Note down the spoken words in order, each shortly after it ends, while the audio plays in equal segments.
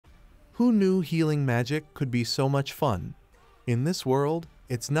Who knew healing magic could be so much fun? In this world,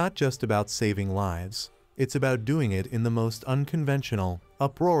 it's not just about saving lives. It's about doing it in the most unconventional,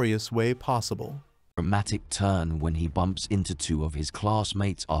 uproarious way possible. Dramatic turn when he bumps into two of his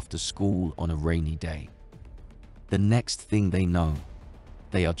classmates after school on a rainy day. The next thing they know,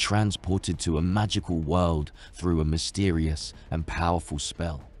 they are transported to a magical world through a mysterious and powerful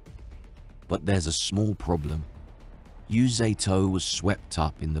spell. But there's a small problem. Yuzeto was swept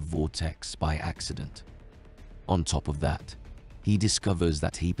up in the vortex by accident. On top of that, he discovers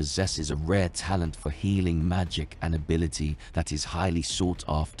that he possesses a rare talent for healing magic, an ability that is highly sought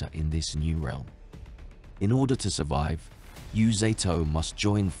after in this new realm. In order to survive, Yuzeto must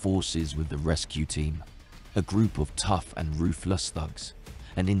join forces with the rescue team, a group of tough and ruthless thugs,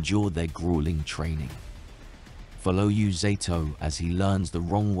 and endure their grueling training. Follow Yuzeto as he learns the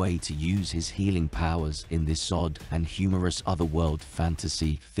wrong way to use his healing powers in this odd and humorous otherworld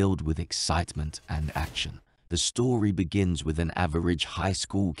fantasy filled with excitement and action. The story begins with an average high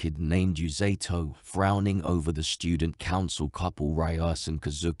school kid named Yuzeto frowning over the student council couple Ryerson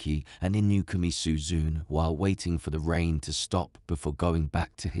Kazuki and Inukami Suzune while waiting for the rain to stop before going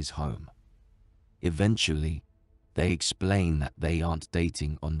back to his home. Eventually, they explain that they aren't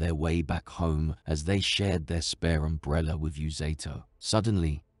dating on their way back home as they shared their spare umbrella with Yuzeto.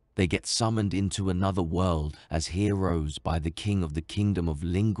 Suddenly, they get summoned into another world as heroes by the king of the kingdom of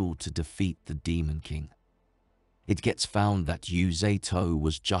Lingle to defeat the Demon King. It gets found that Yuzeto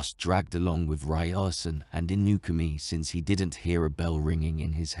was just dragged along with Ryerson and Inukami since he didn't hear a bell ringing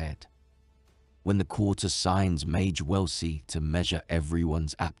in his head. When the court assigns Mage Welsi to measure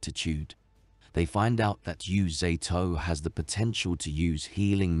everyone's aptitude, they find out that Yuzeto has the potential to use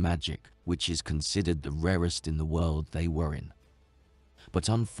healing magic, which is considered the rarest in the world they were in. But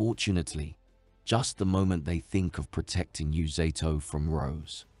unfortunately, just the moment they think of protecting Yuzeto from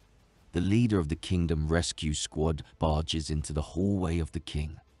Rose, the leader of the Kingdom Rescue Squad barges into the hallway of the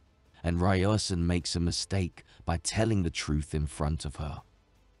king, and Ryerson makes a mistake by telling the truth in front of her.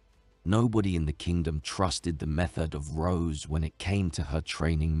 Nobody in the kingdom trusted the method of Rose when it came to her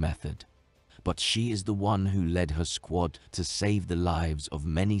training method, but she is the one who led her squad to save the lives of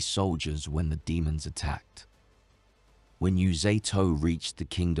many soldiers when the demons attacked. When Yuzeto reached the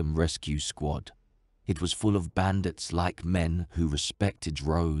Kingdom Rescue Squad, it was full of bandits like men who respected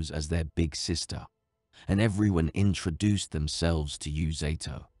Rose as their big sister, and everyone introduced themselves to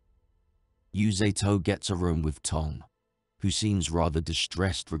Yuzeto. Yuzeto gets a room with Tong, who seems rather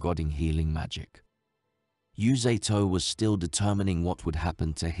distressed regarding healing magic. Yuzeto was still determining what would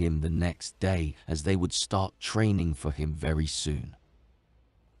happen to him the next day as they would start training for him very soon.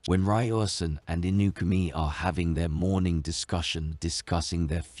 When Ryerson and Inukami are having their morning discussion discussing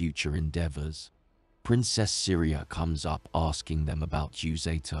their future endeavors, Princess Syria comes up asking them about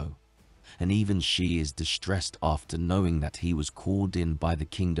Yuzeto, and even she is distressed after knowing that he was called in by the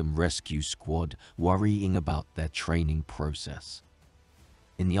Kingdom Rescue Squad, worrying about their training process.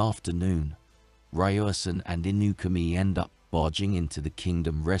 In the afternoon, Ryerson and Inukami end up barging into the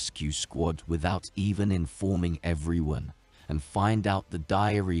Kingdom Rescue Squad without even informing everyone, and find out the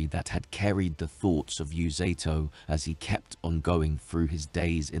diary that had carried the thoughts of Yuzeto as he kept on going through his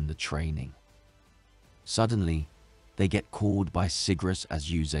days in the training. Suddenly, they get called by Sigris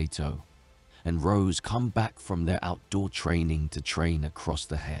as Yuzeto, and Rose come back from their outdoor training to train across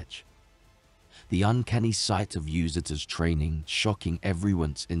the hedge. The uncanny sight of Yuzeto's training shocking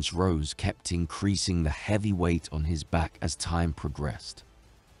everyone since Rose kept increasing the heavy weight on his back as time progressed.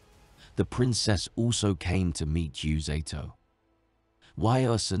 The princess also came to meet Yuzeto.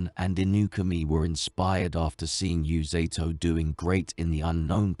 Ryerson and Inukami were inspired after seeing Yuzeto doing great in the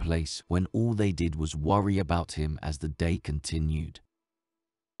unknown place when all they did was worry about him as the day continued.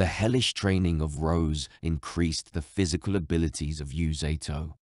 The hellish training of Rose increased the physical abilities of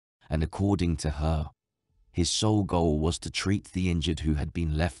Yuzeto, and according to her, his sole goal was to treat the injured who had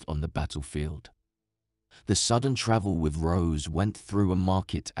been left on the battlefield. The sudden travel with Rose went through a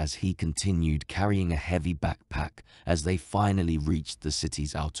market as he continued carrying a heavy backpack as they finally reached the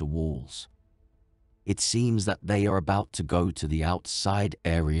city's outer walls. It seems that they are about to go to the outside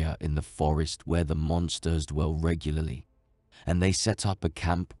area in the forest where the monsters dwell regularly, and they set up a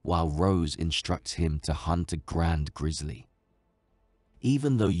camp while Rose instructs him to hunt a grand grizzly.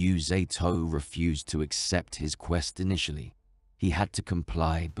 Even though Yuzeto refused to accept his quest initially, he had to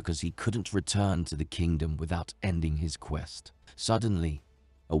comply because he couldn't return to the kingdom without ending his quest. Suddenly,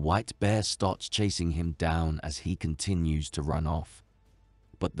 a white bear starts chasing him down as he continues to run off.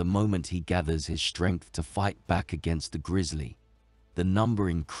 But the moment he gathers his strength to fight back against the grizzly, the number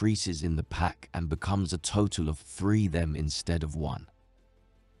increases in the pack and becomes a total of 3 them instead of 1.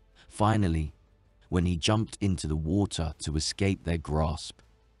 finally, when he jumped into the water to escape their grasp,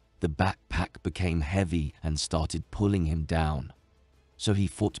 the backpack became heavy and started pulling him down, so he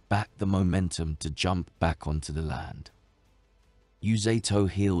fought back the momentum to jump back onto the land. Yuzeto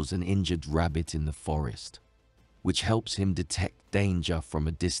heals an injured rabbit in the forest, which helps him detect danger from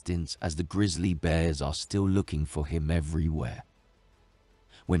a distance as the grizzly bears are still looking for him everywhere.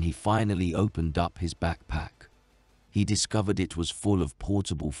 When he finally opened up his backpack, he discovered it was full of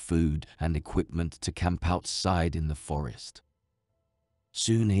portable food and equipment to camp outside in the forest.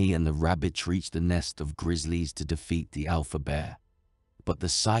 Soon he and the rabbit reached the nest of grizzlies to defeat the alpha bear, but the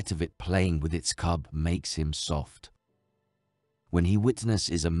sight of it playing with its cub makes him soft. When he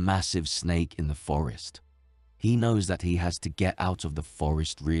witnesses a massive snake in the forest, he knows that he has to get out of the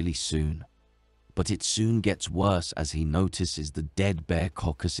forest really soon. But it soon gets worse as he notices the dead bear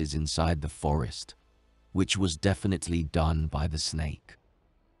carcasses inside the forest, which was definitely done by the snake.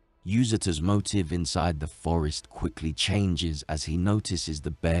 Yuzeta's motive inside the forest quickly changes as he notices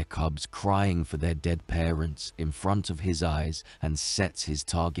the bear cubs crying for their dead parents in front of his eyes and sets his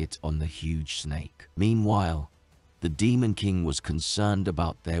target on the huge snake. Meanwhile, the Demon King was concerned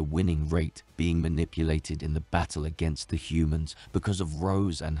about their winning rate being manipulated in the battle against the humans because of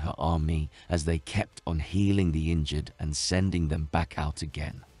Rose and her army, as they kept on healing the injured and sending them back out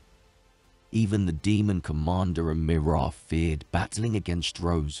again. Even the demon commander Amira feared battling against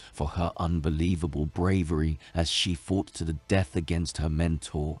Rose for her unbelievable bravery as she fought to the death against her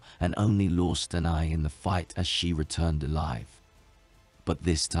mentor and only lost an eye in the fight as she returned alive. But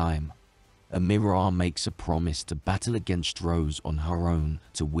this time, Amira makes a promise to battle against Rose on her own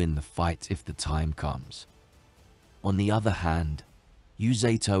to win the fight if the time comes. On the other hand,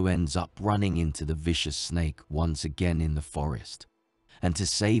 Yuzeto ends up running into the vicious snake once again in the forest, and to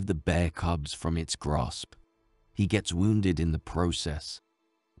save the bear cubs from its grasp, he gets wounded in the process.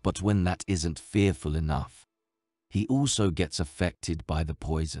 But when that isn't fearful enough, he also gets affected by the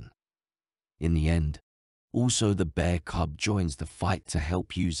poison. In the end, also the bear cub joins the fight to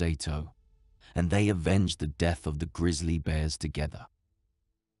help Yuzeto, and they avenge the death of the grizzly bears together.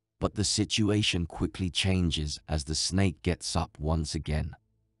 But the situation quickly changes as the snake gets up once again,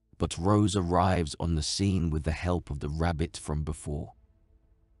 but Rose arrives on the scene with the help of the rabbit from before.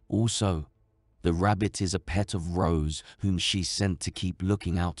 Also, the rabbit is a pet of Rose whom she sent to keep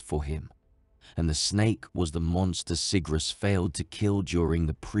looking out for him, and the snake was the monster Sigrus failed to kill during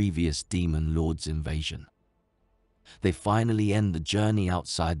the previous Demon Lord's invasion. They finally end the journey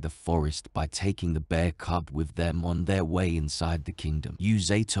outside the forest by taking the bear cub with them on their way inside the kingdom.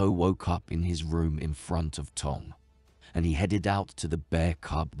 Yuzeto woke up in his room in front of Tong, and he headed out to the bear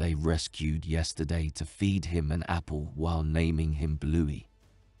cub they rescued yesterday to feed him an apple while naming him Bluey.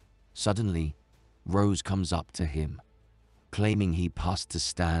 Suddenly, Rose comes up to him, claiming he passed to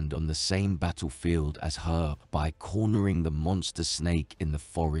stand on the same battlefield as her by cornering the monster snake in the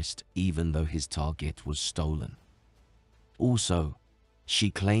forest even though his target was stolen. Also, she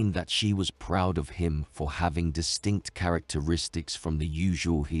claimed that she was proud of him for having distinct characteristics from the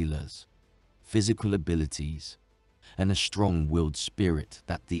usual healers, physical abilities, and a strong-willed spirit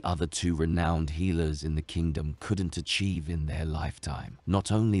that the other two renowned healers in the kingdom couldn't achieve in their lifetime.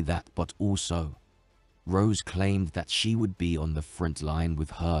 Not only that, but also, Rose claimed that she would be on the front line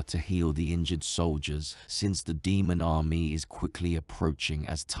with her to heal the injured soldiers since the demon army is quickly approaching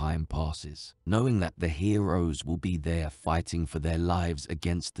as time passes. Knowing that the heroes will be there fighting for their lives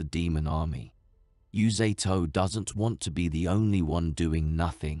against the demon army, Yuzeto doesn't want to be the only one doing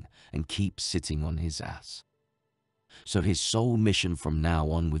nothing and keep sitting on his ass. So his sole mission from now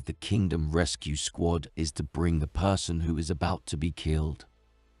on with the Kingdom Rescue Squad is to bring the person who is about to be killed,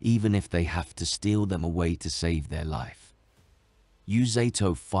 even if they have to steal them away to save their life.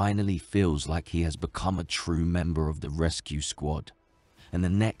 Yuzeto finally feels like he has become a true member of the rescue squad, and the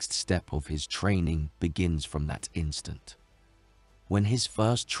next step of his training begins from that instant. When his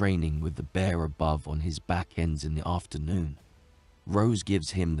first training with the bear above on his back ends in the afternoon, Rose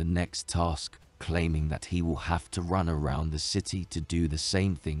gives him the next task, claiming that he will have to run around the city to do the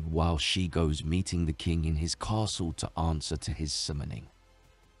same thing while she goes meeting the king in his castle to answer to his summoning.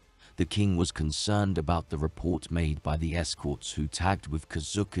 The king was concerned about the report made by the escorts who tagged with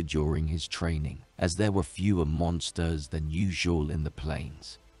Kazuka during his training, as there were fewer monsters than usual in the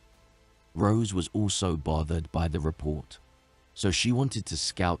plains. Rose was also bothered by the report, so she wanted to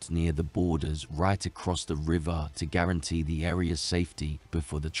scout near the borders right across the river to guarantee the area's safety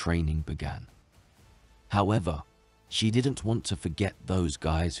before the training began. However, she didn't want to forget those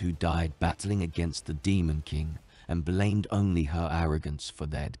guys who died battling against the Demon King and blamed only her arrogance for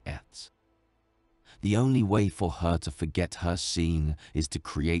their deaths. The only way for her to forget her scene is to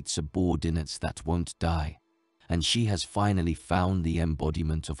create subordinates that won't die, and she has finally found the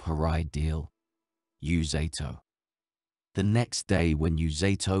embodiment of her ideal, Yuzeto. The next day, when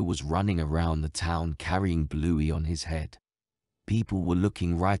Yuzeto was running around the town carrying Bluey on his head, people were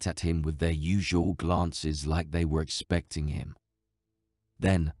looking right at him with their usual glances like they were expecting him.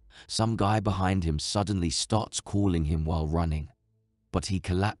 Then, some guy behind him suddenly starts calling him while running, but he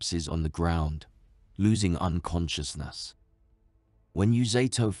collapses on the ground, losing unconsciousness. When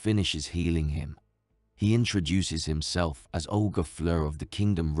Yuzeto finishes healing him, he introduces himself as Olga Fleur of the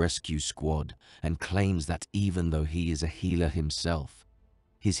Kingdom Rescue Squad and claims that even though he is a healer himself,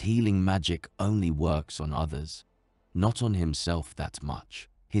 his healing magic only works on others, not on himself that much.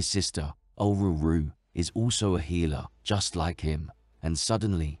 His sister, Oruru, is also a healer, just like him, and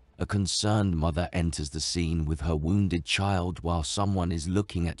suddenly, a concerned mother enters the scene with her wounded child while someone is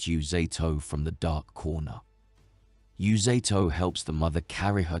looking at Yuzeto from the dark corner. Yuzeto helps the mother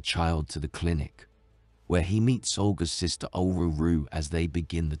carry her child to the clinic, where he meets Olga's sister Oruru as they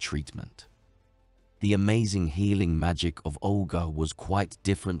begin the treatment. The amazing healing magic of Olga was quite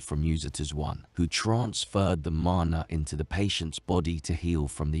different from Yuzeta's one, who transferred the mana into the patient's body to heal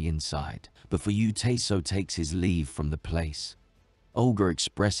from the inside. Before Yuteso takes his leave from the place, Olga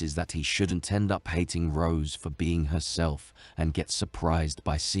expresses that he shouldn't end up hating Rose for being herself and gets surprised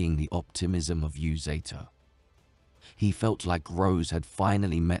by seeing the optimism of Yuzeto. He felt like Rose had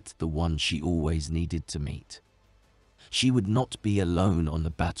finally met the one she always needed to meet. She would not be alone on the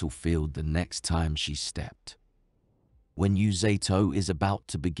battlefield the next time she stepped. When Yuzeto is about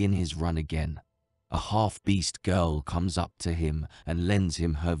to begin his run again, a half-beast girl comes up to him and lends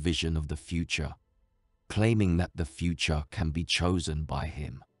him her vision of the future, claiming that the future can be chosen by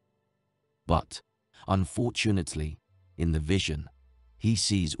him. But, unfortunately, in the vision, he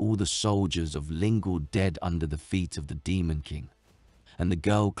sees all the soldiers of Lingle dead under the feet of the Demon King, and the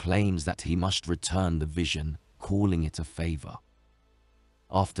girl claims that he must return the vision, calling it a favor.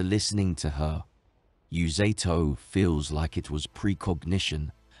 After listening to her, Yuzeto feels like it was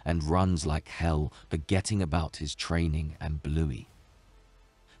precognition and runs like hell, forgetting about his training and Bluey.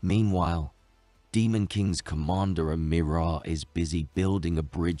 Meanwhile, Demon King's commander Amira is busy building a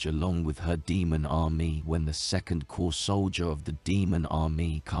bridge along with her demon army when the second core soldier of the demon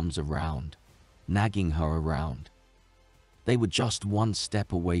army comes around, nagging her around. They were just one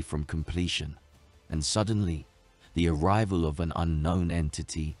step away from completion, and suddenly, the arrival of an unknown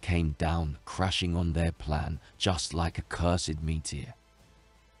entity came down, crashing on their plan just like a cursed meteor.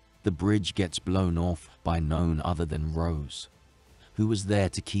 The bridge gets blown off by none other than Rose, who was there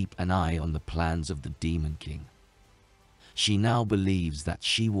to keep an eye on the plans of the Demon King. She now believes that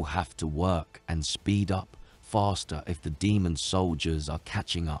she will have to work and speed up faster if the demon soldiers are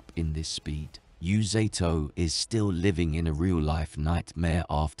catching up in this speed. Yuzeto is still living in a real-life nightmare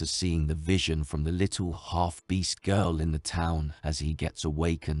after seeing the vision from the little half-beast girl in the town as he gets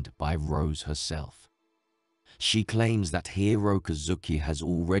awakened by Rose herself. She claims that Hero Kazuki has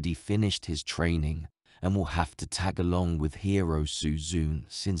already finished his training and will have to tag along with Hero Suzune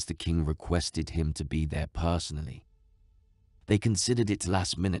since the king requested him to be there personally. They considered it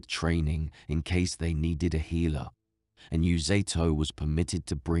last-minute training in case they needed a healer, and Yuzeto was permitted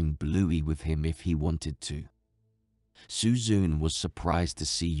to bring Bluey with him if he wanted to. Suzune was surprised to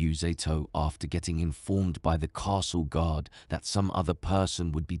see Yuzeto after getting informed by the castle guard that some other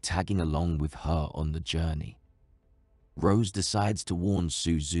person would be tagging along with her on the journey. Rose decides to warn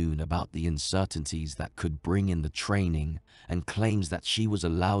Suzune about the uncertainties that could bring in the training and claims that she was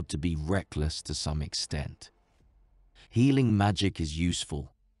allowed to be reckless to some extent. Healing magic is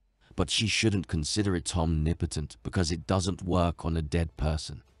useful, but she shouldn't consider it omnipotent because it doesn't work on a dead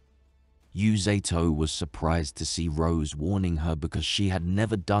person. Yuzeto was surprised to see Rose warning her because she had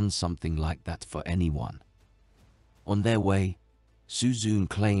never done something like that for anyone. On their way, Suzune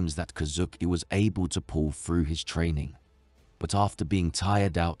claims that Kazuki was able to pull through his training, but after being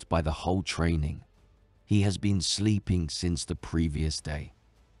tired out by the whole training, he has been sleeping since the previous day.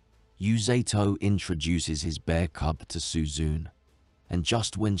 Yuzeto introduces his bear cub to Suzune, and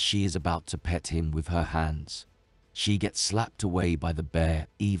just when she is about to pet him with her hands, she gets slapped away by the bear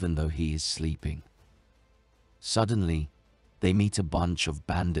even though he is sleeping. Suddenly, they meet a bunch of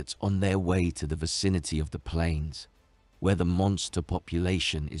bandits on their way to the vicinity of the plains, where the monster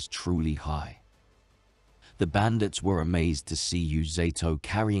population is truly high. The bandits were amazed to see Yuzeto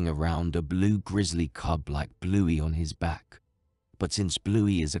carrying around a blue grizzly cub like Bluey on his back, but since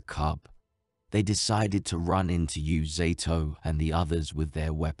Bluey is a cub, they decided to run into Yuzeto and the others with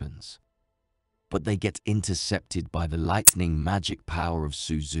their weapons. But they get intercepted by the lightning magic power of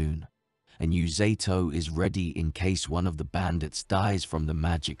Suzune, and Yuzeto is ready in case one of the bandits dies from the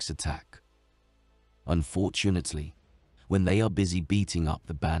magic's attack. Unfortunately, when they are busy beating up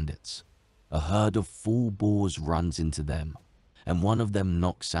the bandits, a herd of full boars runs into them, and one of them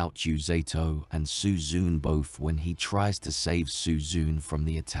knocks out Yuzeto and Suzune both when he tries to save Suzune from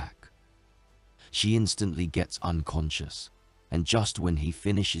the attack. She instantly gets unconscious, and just when he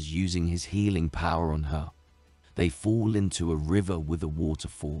finishes using his healing power on her, they fall into a river with a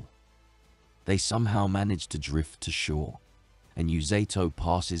waterfall. They somehow manage to drift to shore, and Yuzeto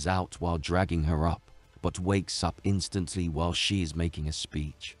passes out while dragging her up, but wakes up instantly while she is making a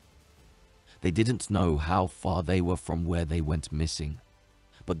speech. They didn't know how far they were from where they went missing,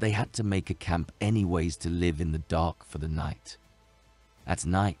 but they had to make a camp anyways to live in the dark for the night. At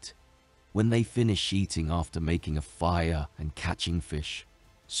night, when they finish eating after making a fire and catching fish,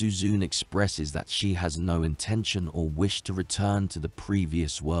 Suzune expresses that she has no intention or wish to return to the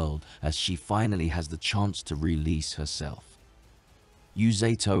previous world as she finally has the chance to release herself.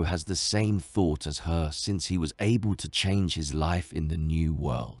 Yuzeto has the same thought as her since he was able to change his life in the new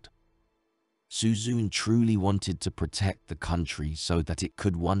world. Suzune truly wanted to protect the country so that it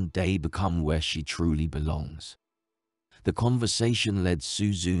could one day become where she truly belongs. The conversation led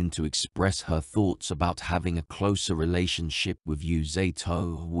Suzune to express her thoughts about having a closer relationship with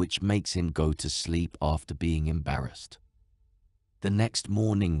Yuzeto, which makes him go to sleep after being embarrassed. The next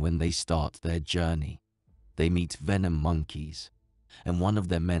morning when they start their journey, they meet venom monkeys, and one of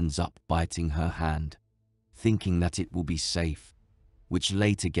them ends up biting her hand, thinking that it will be safe, which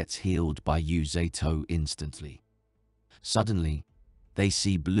later gets healed by Yuzeto instantly. Suddenly, they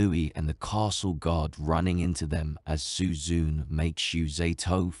see Bluey and the castle guard running into them as Suzune makes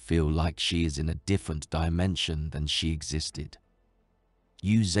Yuzeto feel like she is in a different dimension than she existed.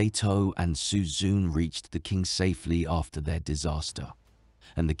 Yuzeto and Suzune reached the king safely after their disaster,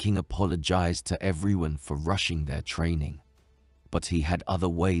 and the king apologized to everyone for rushing their training, but he had other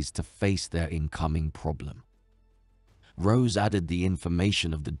ways to face their incoming problem. Rose added the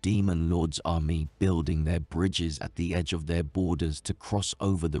information of the Demon Lord's army building their bridges at the edge of their borders to cross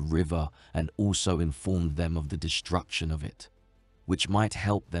over the river, and also informed them of the destruction of it, which might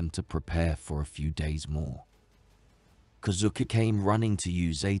help them to prepare for a few days more. Kazuka came running to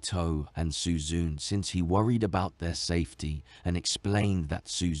Yuzeto and Suzune since he worried about their safety and explained that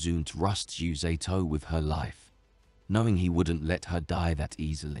Suzune trusts Yuzeto with her life, knowing he wouldn't let her die that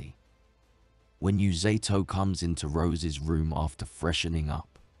easily. When Yuzeto comes into Rose's room after freshening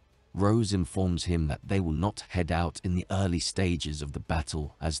up, Rose informs him that they will not head out in the early stages of the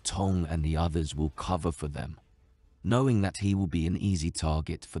battle as Tong and the others will cover for them, knowing that he will be an easy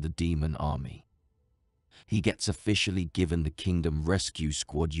target for the demon army. He gets officially given the Kingdom Rescue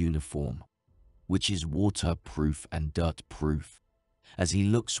Squad uniform, which is waterproof and dirt-proof, as he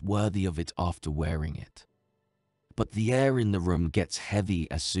looks worthy of it after wearing it. But the air in the room gets heavy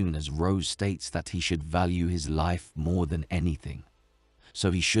as soon as Rose states that he should value his life more than anything,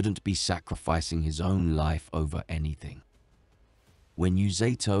 so he shouldn't be sacrificing his own life over anything. When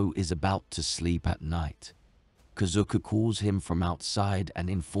Yuzeto is about to sleep at night, Kazuka calls him from outside and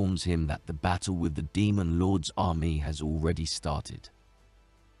informs him that the battle with the Demon Lord's army has already started.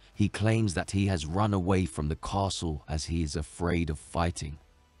 He claims that he has run away from the castle as he is afraid of fighting,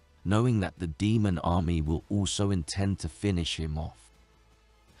 knowing that the demon army will also intend to finish him off.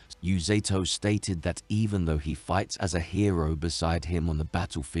 Yuzeto stated that even though he fights as a hero beside him on the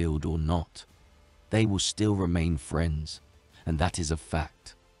battlefield or not, they will still remain friends, and that is a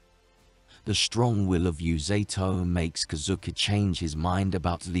fact. The strong will of Yuzeto makes Kazuka change his mind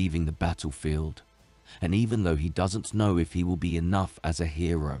about leaving the battlefield, and even though he doesn't know if he will be enough as a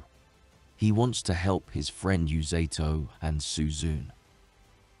hero, he wants to help his friend Yuzeto and Suzune.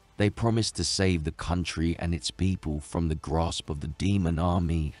 They promise to save the country and its people from the grasp of the demon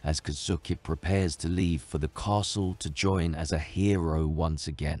army as Kazuki prepares to leave for the castle to join as a hero once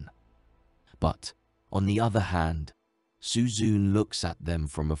again. But, on the other hand, Suzune looks at them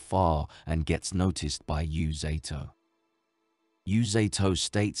from afar and gets noticed by Yuzeto. Yuzeto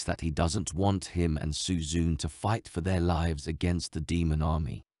states that he doesn't want him and Suzune to fight for their lives against the demon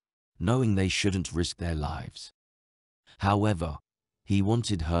army, knowing they shouldn't risk their lives. However, he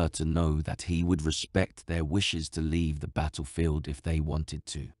wanted her to know that he would respect their wishes to leave the battlefield if they wanted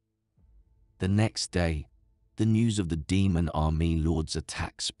to. The next day, the news of the demon army lord's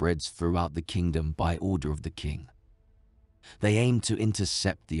attack spreads throughout the kingdom by order of the king. They aim to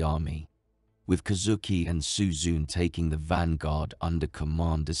intercept the army, with Kazuki and Suzune taking the vanguard under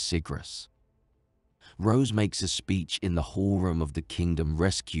Commander Sigris. Rose makes a speech in the hallroom of the Kingdom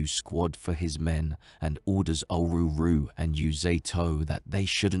Rescue Squad for his men and orders Oruru and Yuzeto that they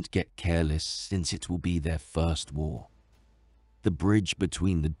shouldn't get careless since it will be their first war. The bridge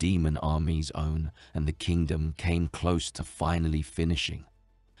between the demon army's own and the kingdom came close to finally finishing,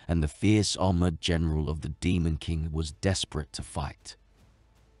 and the fierce armored general of the Demon King was desperate to fight.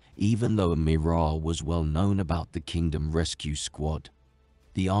 Even though Mira was well known about the Kingdom Rescue Squad,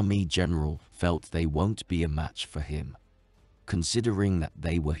 the army general felt they won't be a match for him, considering that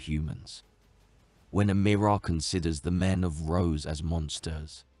they were humans. When Amira considers the men of Rose as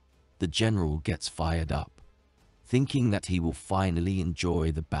monsters, the general gets fired up, thinking that he will finally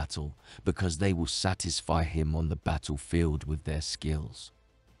enjoy the battle because they will satisfy him on the battlefield with their skills.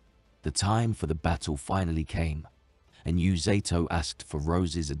 The time for the battle finally came, and Yuzeto asked for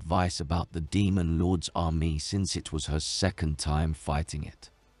Rose's advice about the Demon Lord's army since it was her second time fighting it.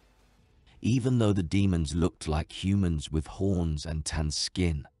 Even though the demons looked like humans with horns and tan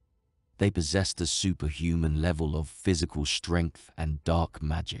skin, they possessed a superhuman level of physical strength and dark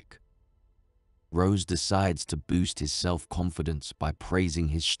magic. Rose decides to boost his self-confidence by praising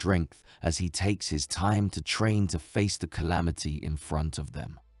his strength as he takes his time to train to face the calamity in front of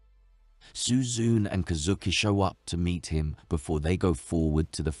them. Suzune and Kazuki show up to meet him before they go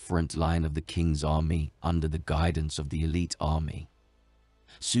forward to the front line of the king's army under the guidance of the elite army.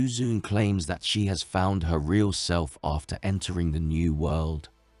 Suzune claims that she has found her real self after entering the new world,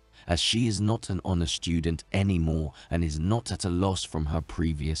 as she is not an honor student anymore and is not at a loss from her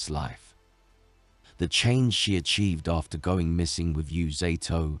previous life. The change she achieved after going missing with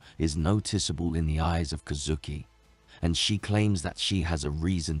Yuzeto is noticeable in the eyes of Kazuki, and she claims that she has a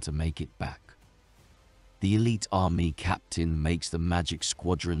reason to make it back. The elite army captain makes the magic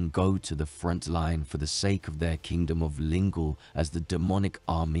squadron go to the front line for the sake of their kingdom of Lingle as the demonic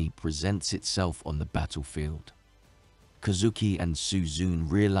army presents itself on the battlefield. Kazuki and Suzune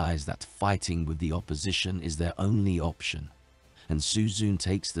realize that fighting with the opposition is their only option, and Suzune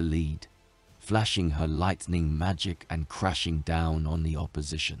takes the lead, flashing her lightning magic and crashing down on the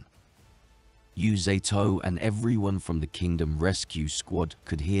opposition. Yuzeto and everyone from the Kingdom Rescue Squad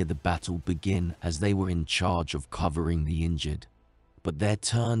could hear the battle begin as they were in charge of covering the injured, but their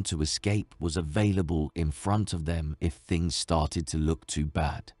turn to escape was available in front of them if things started to look too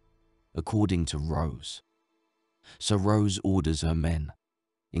bad, according to Rose. So Rose orders her men,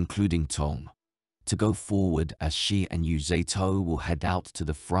 including Tong, to go forward as she and Yuzeto will head out to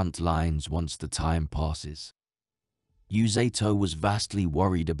the front lines once the time passes. Yuzeto was vastly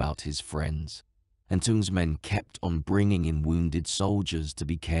worried about his friends, and Tong's men kept on bringing in wounded soldiers to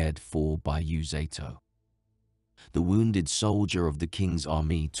be cared for by Yuzeto. The wounded soldier of the king's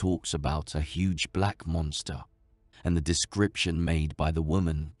army talks about a huge black monster, and the description made by the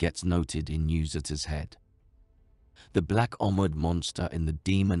woman gets noted in Yuzeto's head. The black armored monster in the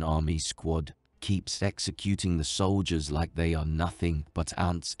demon army squad keeps executing the soldiers like they are nothing but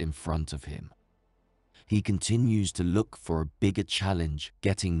ants in front of him. He continues to look for a bigger challenge,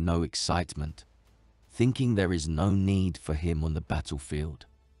 getting no excitement, thinking there is no need for him on the battlefield.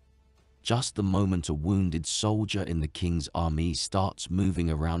 Just the moment a wounded soldier in the king's army starts moving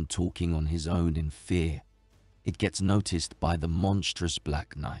around talking on his own in fear, it gets noticed by the monstrous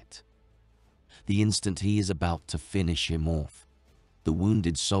Black Knight. The instant he is about to finish him off, the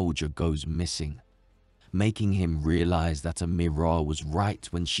wounded soldier goes missing, making him realize that Amira was right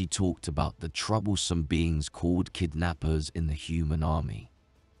when she talked about the troublesome beings called kidnappers in the human army.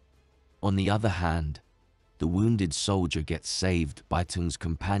 On the other hand, the wounded soldier gets saved by Tung's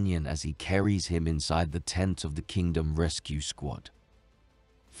companion as he carries him inside the tent of the Kingdom Rescue Squad.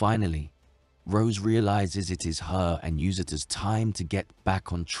 Finally, Rose realizes it is her and Yuzeta's time to get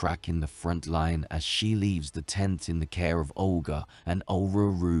back on track in the front line as she leaves the tent in the care of Olga and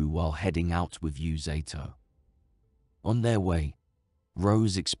Oruru while heading out with Yuzeto. On their way,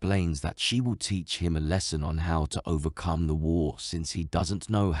 Rose explains that she will teach him a lesson on how to overcome the war since he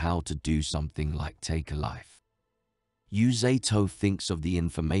doesn't know how to do something like take a life. Yuzeto thinks of the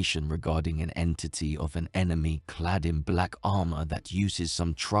information regarding an entity of an enemy clad in black armor that uses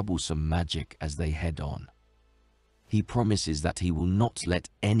some troublesome magic as they head on. He promises that he will not let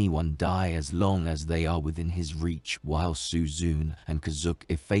anyone die as long as they are within his reach, while Suzune and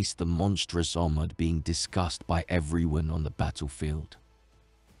Kazuki face the monstrous armored being discussed by everyone on the battlefield.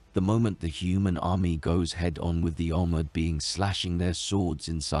 The moment the human army goes head-on with the armored being slashing their swords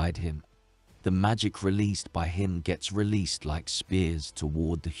inside him, the magic released by him gets released like spears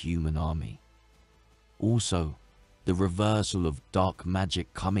toward the human army. Also, the reversal of dark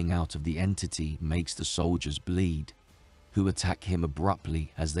magic coming out of the entity makes the soldiers bleed, who attack him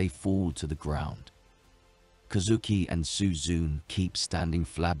abruptly as they fall to the ground. Kazuki and Suzune keep standing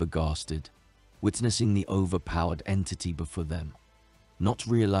flabbergasted, witnessing the overpowered entity before them, not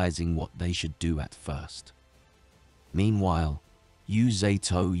realizing what they should do at first. Meanwhile,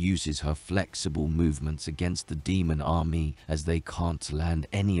 Yuzato uses her flexible movements against the demon army as they can't land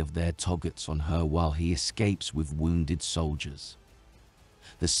any of their targets on her while he escapes with wounded soldiers.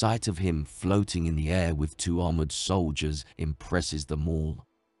 The sight of him floating in the air with 2 armored soldiers impresses them all,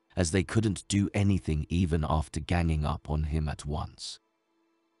 as they couldn't do anything even after ganging up on him at once.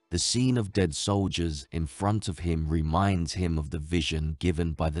 The scene of dead soldiers in front of him reminds him of the vision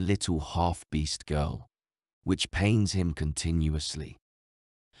given by the little half-beast girl, which pains him continuously.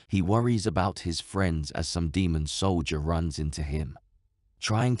 He worries about his friends as some demon soldier runs into him,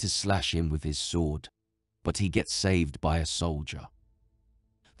 trying to slash him with his sword, but he gets saved by a soldier.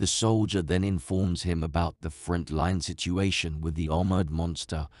 The soldier then informs him about the front-line situation with the armored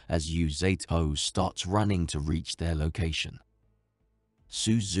monster as Yuzato starts running to reach their location.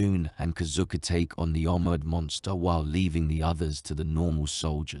 Suzune and Kazuka take on the armored monster while leaving the others to the normal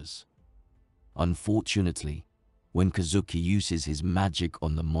soldiers. Unfortunately, when Kazuki uses his magic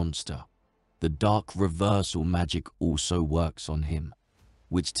on the monster, the dark reversal magic also works on him,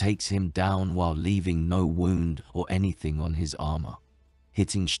 which takes him down while leaving no wound or anything on his armor,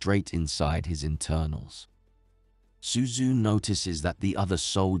 hitting straight inside his internals. Suzune notices that the other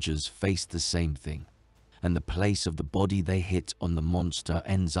soldiers face the same thing, and the place of the body they hit on the monster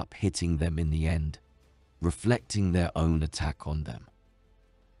ends up hitting them in the end, reflecting their own attack on them.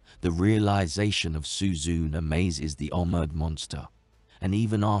 The realization of Suzune amazes the armored monster, and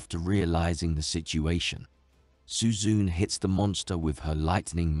even after realizing the situation, Suzune hits the monster with her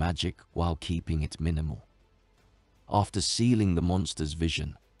lightning magic while keeping it minimal. After sealing the monster's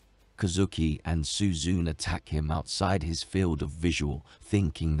vision, Kazuki and Suzune attack him outside his field of visual,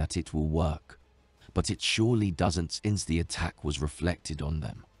 thinking that it will work, but it surely doesn't since the attack was reflected on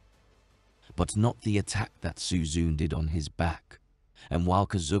them. But not the attack that Suzune did on his back. And while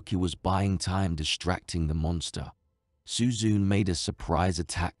Kazuki was buying time distracting the monster, Suzune made a surprise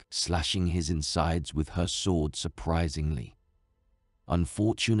attack, slashing his insides with her sword surprisingly.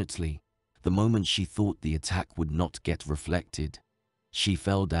 Unfortunately, the moment she thought the attack would not get reflected, she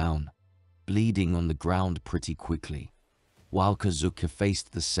fell down, bleeding on the ground pretty quickly, while Kazuka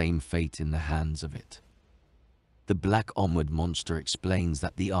faced the same fate in the hands of it. The black armored monster explains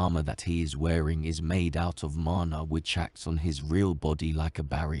that the armor that he is wearing is made out of mana, which acts on his real body like a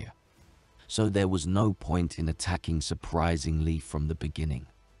barrier. So there was no point in attacking surprisingly from the beginning.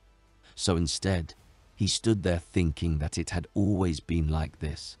 So instead, he stood there thinking that it had always been like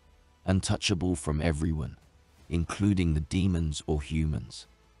this, untouchable from everyone, including the demons or humans,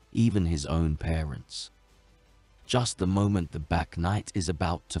 even his own parents. Just the moment the Black Knight is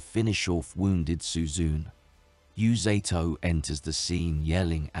about to finish off wounded Suzune, Yuzato enters the scene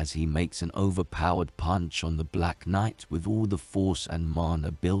yelling as he makes an overpowered punch on the Black Knight with all the force and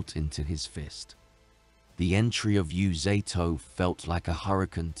mana built into his fist. The entry of Yuzato felt like a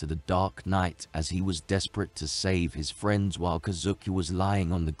hurricane to the Dark Knight as he was desperate to save his friends while Kazuki was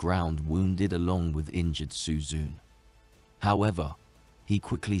lying on the ground wounded along with injured Suzune. However, he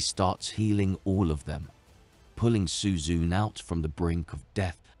quickly starts healing all of them, pulling Suzune out from the brink of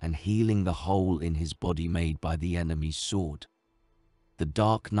death and healing the hole in his body made by the enemy's sword. The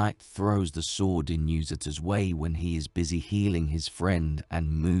Dark Knight throws the sword in Yuzata's way when he is busy healing his friend and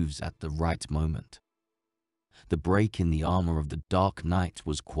moves at the right moment. The break in the armor of the Dark Knight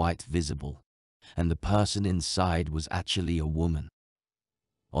was quite visible, and the person inside was actually a woman.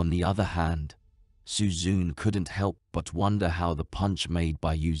 On the other hand, Suzune couldn't help but wonder how the punch made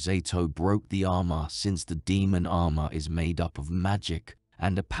by Yuzato broke the armor, since the demon armor is made up of magic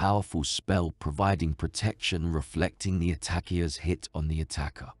and a powerful spell providing protection reflecting the attacker's hit on the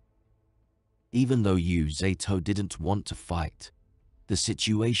attacker. Even though Yuzato didn't want to fight, the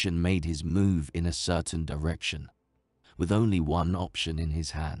situation made his move in a certain direction, with only one option in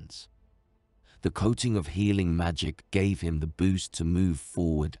his hands. The coating of healing magic gave him the boost to move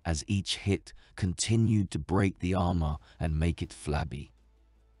forward as each hit continued to break the armor and make it flabby.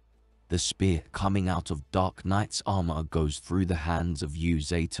 The spear coming out of Dark Knight's armor goes through the hands of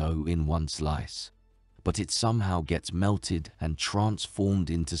Yuzato in one slice, but it somehow gets melted and transformed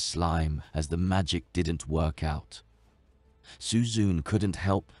into slime as the magic didn't work out. Suzune couldn't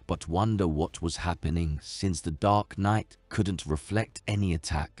help but wonder what was happening, since the Dark Knight couldn't reflect any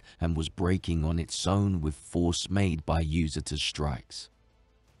attack and was breaking on its own with force made by Yuzata's strikes.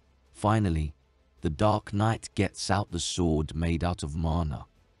 Finally, the Dark Knight gets out the sword made out of mana,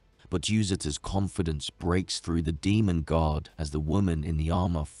 but Yuzata's confidence breaks through the demon guard as the woman in the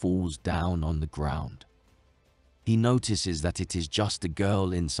armor falls down on the ground. He notices that it is just a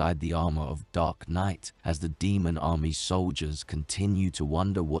girl inside the armor of Dark Knight as the demon army soldiers continue to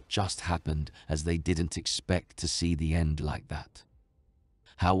wonder what just happened, as they didn't expect to see the end like that.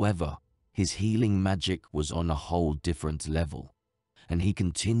 However, his healing magic was on a whole different level, and he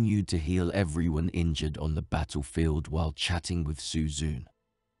continued to heal everyone injured on the battlefield while chatting with Suzune.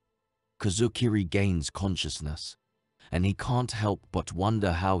 Kazukiri gains consciousness, and he can't help but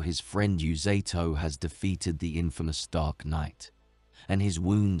wonder how his friend Yuzeto has defeated the infamous Dark Knight, and his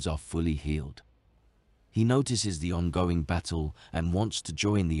wounds are fully healed. He notices the ongoing battle and wants to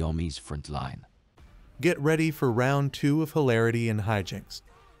join the Omi's front line. Get ready for round 2 of hilarity and hijinks.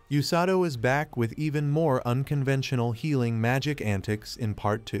 Usato is back with even more unconventional healing magic antics in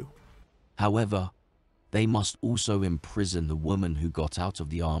part 2. However, they must also imprison the woman who got out of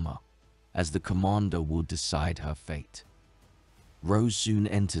the armor, as the commander will decide her fate. Rose soon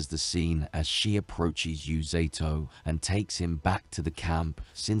enters the scene as she approaches Yuzeto and takes him back to the camp,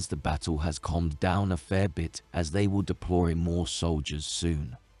 since the battle has calmed down a fair bit, as they will deploy more soldiers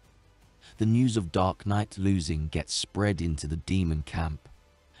soon. The news of Dark Knight losing gets spread into the demon camp,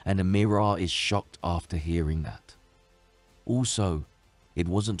 and Amira is shocked after hearing that. Also, it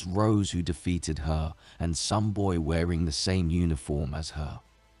wasn't Rose who defeated her, and some boy wearing the same uniform as her.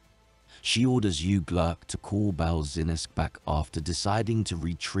 She orders Uglurk to call Balzinus back after deciding to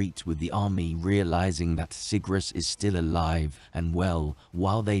retreat with the army, realizing that Sigris is still alive and well,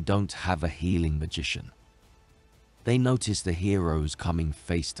 while they don't have a healing magician. They notice the heroes coming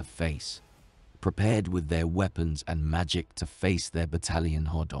face to face, prepared with their weapons and magic to face their battalion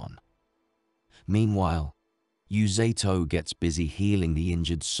head-on. Meanwhile, Yuzeto gets busy healing the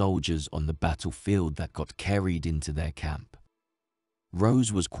injured soldiers on the battlefield that got carried into their camp.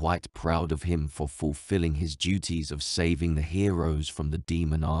 Rose was quite proud of him for fulfilling his duties of saving the heroes from the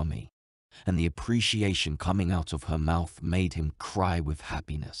demon army, and the appreciation coming out of her mouth made him cry with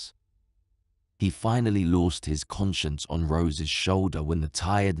happiness. He finally lost his conscience on Rose's shoulder when the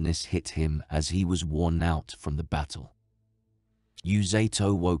tiredness hit him, as he was worn out from the battle.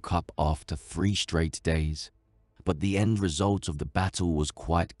 Yuzeto woke up after 3 straight days, but the end result of the battle was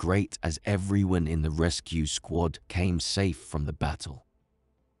quite great, as everyone in the rescue squad came safe from the battle.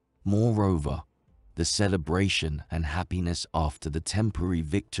 Moreover, the celebration and happiness after the temporary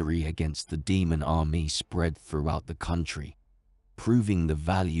victory against the demon army spread throughout the country, proving the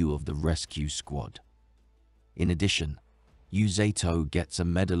value of the rescue squad. In addition, Yuzeto gets a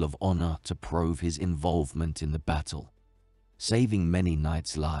Medal of Honor to prove his involvement in the battle, saving many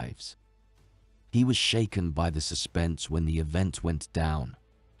knights' lives. He was shaken by the suspense when the event went down,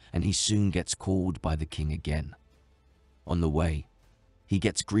 and he soon gets called by the king again. On the way, he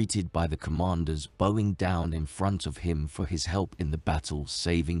gets greeted by the commanders bowing down in front of him for his help in the battle,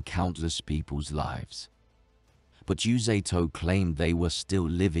 saving countless people's lives. But Yuzeto claimed they were still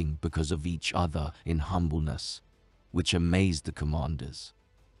living because of each other in humbleness, which amazed the commanders.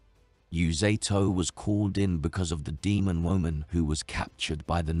 Yuzeto was called in because of the demon woman who was captured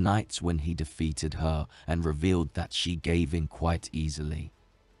by the knights when he defeated her, and revealed that she gave in quite easily.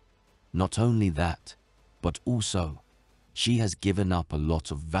 Not only that, but also, she has given up a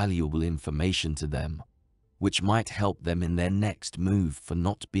lot of valuable information to them, which might help them in their next move for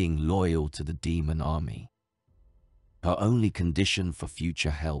not being loyal to the demon army. Her only condition for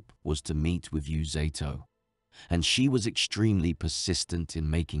future help was to meet with Yuzeto, and she was extremely persistent in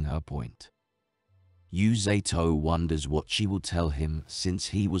making her point. Yuzeto wonders what she will tell him, since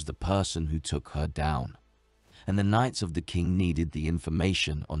he was the person who took her down, and the Knights of the King needed the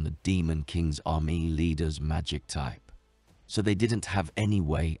information on the Demon King's army leader's magic type, so they didn't have any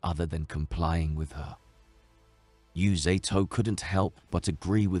way other than complying with her. Yuzeto couldn't help but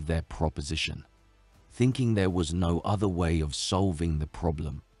agree with their proposition, thinking there was no other way of solving the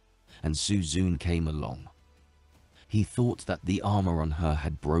problem, and Suzune came along. He thought that the armor on her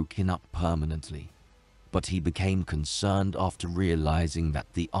had broken up permanently, but he became concerned after realizing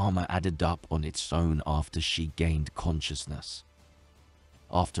that the armor added up on its own after she gained consciousness.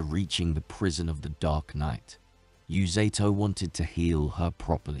 After reaching the prison of the Dark Knight, Yuzeto wanted to heal her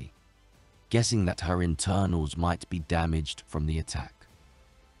properly, guessing that her internals might be damaged from the attack.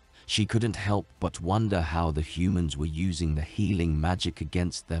 She couldn't help but wonder how the humans were using the healing magic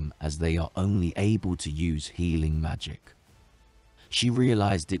against them, as they are only able to use healing magic. She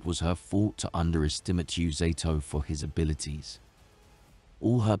realized it was her fault to underestimate Yuzeto for his abilities.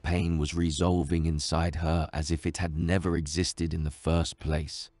 All her pain was resolving inside her as if it had never existed in the first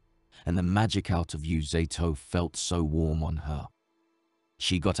place, and the magic out of Yuzeto felt so warm on her.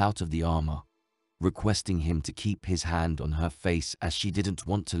 She got out of the armor, requesting him to keep his hand on her face as she didn't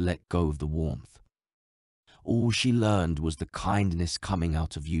want to let go of the warmth. All she learned was the kindness coming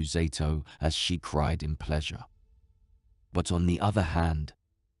out of Yuzato as she cried in pleasure. But on the other hand,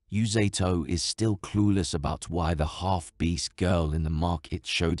 Yuzato is still clueless about why the half-beast girl in the market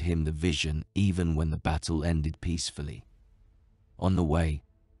showed him the vision even when the battle ended peacefully. On the way,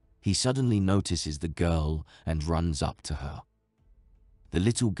 he suddenly notices the girl and runs up to her. The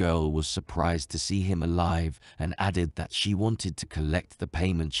little girl was surprised to see him alive and added that she wanted to collect the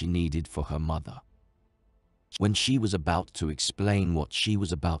payment she needed for her mother. When she was about to explain what she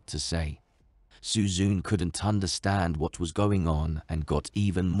was about to say, Suzune couldn't understand what was going on and got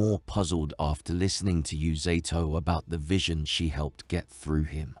even more puzzled after listening to Yuzato about the vision she helped get through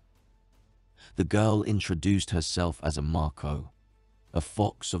him. The girl introduced herself as a Mako, a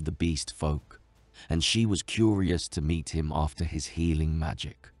fox of the beast folk, and she was curious to meet him after his healing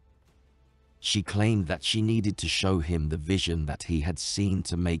magic. She claimed that she needed to show him the vision that he had seen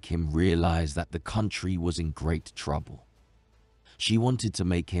to make him realize that the country was in great trouble. She wanted to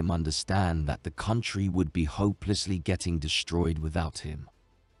make him understand that the country would be hopelessly getting destroyed without him.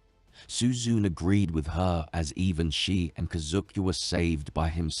 Suzune agreed with her as even she and Kazuki were saved by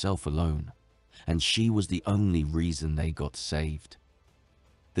himself alone, and she was the only reason they got saved.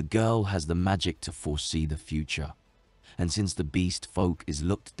 The girl has the magic to foresee the future, and since the beast folk is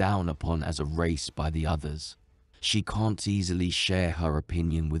looked down upon as a race by the others, she can't easily share her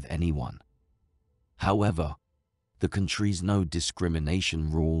opinion with anyone. However, the country's no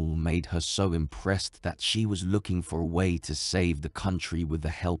discrimination rule made her so impressed that she was looking for a way to save the country with the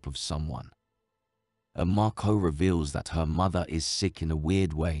help of someone. A Mako reveals that her mother is sick in a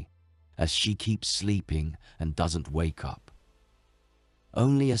weird way, as she keeps sleeping and doesn't wake up.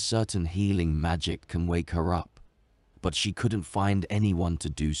 Only a certain healing magic can wake her up, but she couldn't find anyone to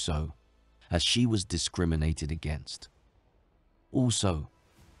do so, as she was discriminated against. Also,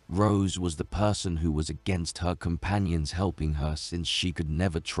 Rose was the person who was against her companions helping her since she could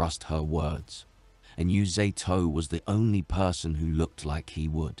never trust her words, and Yuzato was the only person who looked like he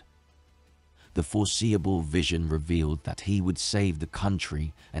would. The foreseeable vision revealed that he would save the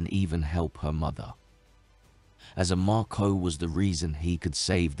country and even help her mother. As a Mako was the reason he could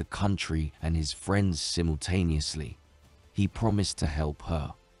save the country and his friends simultaneously, he promised to help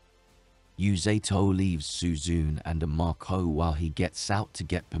her. Yuzato leaves Suzune and a Mako while he gets out to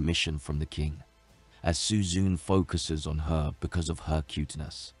get permission from the king, as Suzune focuses on her because of her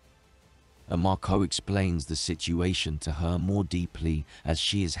cuteness. A Mako explains the situation to her more deeply as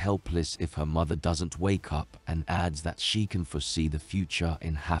she is helpless if her mother doesn't wake up, and adds that she can foresee the future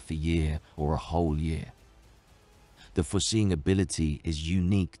in half a year or a whole year. The foreseeing ability is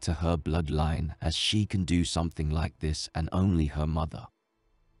unique to her bloodline as she can do something like this and only her mother.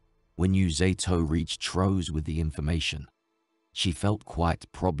 When Yuzato reached Rose with the information, she felt quite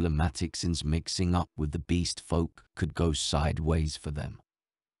problematic since mixing up with the beast folk could go sideways for them.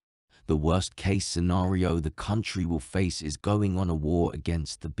 The worst case scenario the country will face is going on a war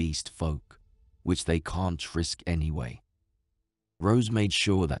against the beast folk, which they can't risk anyway. Rose made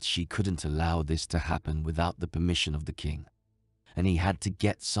sure that she couldn't allow this to happen without the permission of the king, and he had to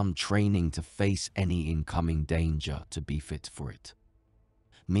get some training to face any incoming danger to be fit for it.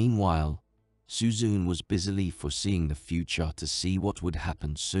 Meanwhile, Suzune was busily foreseeing the future to see what would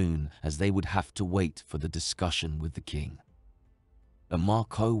happen soon, as they would have to wait for the discussion with the king.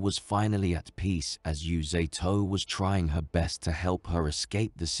 Mako was finally at peace as Yuzato was trying her best to help her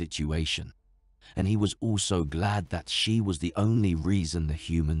escape the situation, and he was also glad that she was the only reason the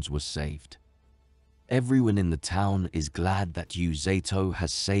humans were saved. Everyone in the town is glad that Yuzato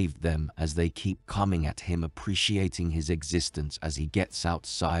has saved them as they keep coming at him, appreciating his existence as he gets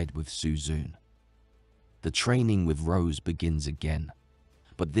outside with Suzune. The training with Rose begins again,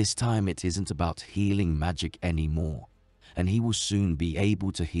 but this time it isn't about healing magic anymore, and he will soon be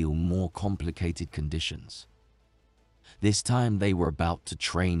able to heal more complicated conditions. This time they were about to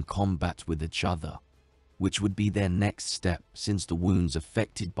train combat with each other, which would be their next step since the wounds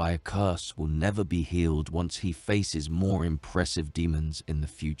affected by a curse will never be healed once he faces more impressive demons in the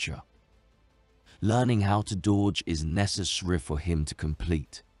future. Learning how to dodge is necessary for him to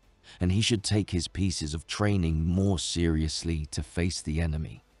complete, and he should take his pieces of training more seriously to face the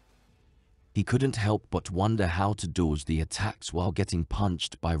enemy. He couldn't help but wonder how to dodge the attacks while getting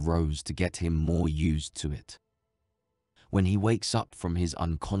punched by Rose to get him more used to it. When he wakes up from his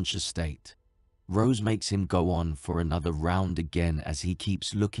unconscious state, Rose makes him go on for another round again as he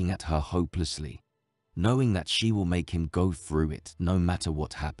keeps looking at her hopelessly, knowing that she will make him go through it no matter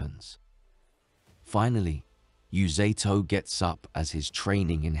what happens. Finally, Usato gets up as his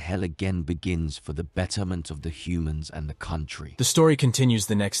training in hell again begins for the betterment of the humans and the country. The story continues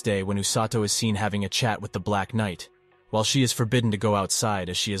the next day when Usato is seen having a chat with the Black Knight, while she is forbidden to go outside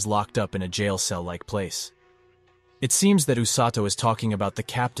as she is locked up in a jail cell-like place. It seems that Usato is talking about the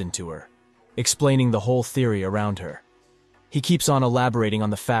captain to her, explaining the whole theory around her. He keeps on elaborating on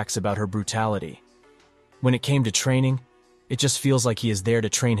the facts about her brutality. When it came to training, it just feels like he is there to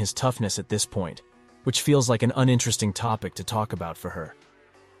train his toughness at this point, which feels like an uninteresting topic to talk about for her.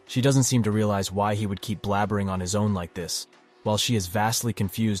 She doesn't seem to realize why he would keep blabbering on his own like this, while she is vastly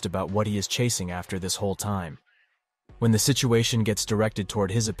confused about what he is chasing after this whole time. When the situation gets directed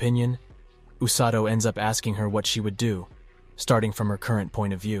toward his opinion, Usato ends up asking her what she would do, starting from her current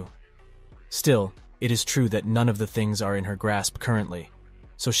point of view. Still, it is true that none of the things are in her grasp currently,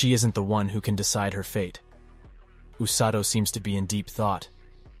 so she isn't the one who can decide her fate. Usato seems to be in deep thought,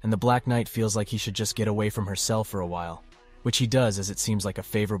 and the Black Knight feels like he should just get away from herself for a while, which he does as it seems like a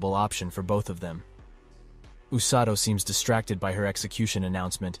favorable option for both of them. Usato seems distracted by her execution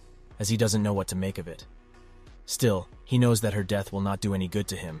announcement, as he doesn't know what to make of it. Still, he knows that her death will not do any good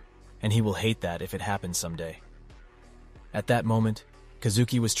to him, and he will hate that if it happens someday. At that moment,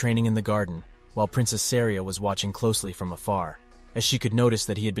 Kazuki was training in the garden, while Princess Saria was watching closely from afar, as she could notice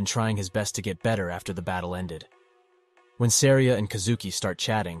that he had been trying his best to get better after the battle ended. When Saria and Kazuki start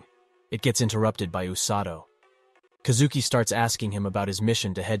chatting, it gets interrupted by Usato. Kazuki starts asking him about his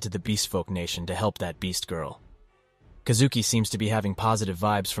mission to head to the Beastfolk Nation to help that beast girl. Kazuki seems to be having positive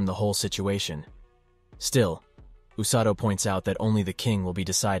vibes from the whole situation. Still, Usato points out that only the king will be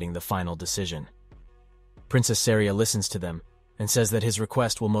deciding the final decision. Princess Saria listens to them and says that his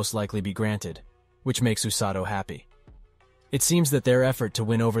request will most likely be granted, which makes Usato happy. It seems that their effort to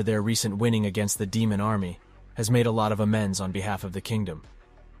win over their recent winning against the demon army has made a lot of amends on behalf of the kingdom.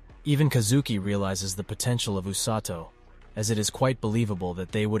 Even Kazuki realizes the potential of Usato, as it is quite believable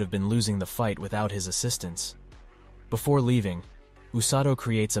that they would have been losing the fight without his assistance. Before leaving, Usato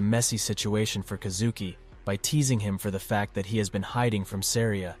creates a messy situation for Kazuki by teasing him for the fact that he has been hiding from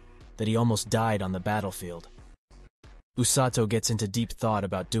Saria, that he almost died on the battlefield. Usato gets into deep thought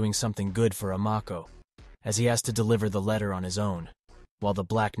about doing something good for Amako, as he has to deliver the letter on his own, while the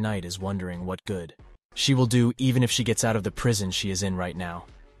Black Knight is wondering what good she will do even if she gets out of the prison she is in right now.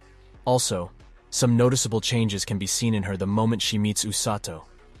 Also, some noticeable changes can be seen in her the moment she meets Usato.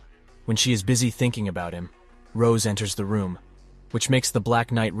 When she is busy thinking about him, Rose enters the room, which makes the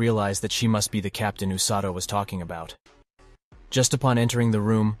Black Knight realize that she must be the captain Usato was talking about. Just upon entering the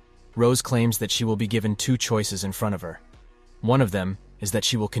room, Rose claims that she will be given two choices in front of her. One of them is that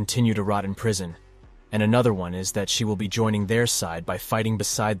she will continue to rot in prison, and another one is that she will be joining their side by fighting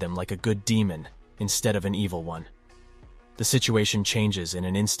beside them like a good demon instead of an evil one. The situation changes in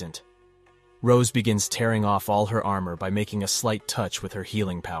an instant. Rose begins tearing off all her armor by making a slight touch with her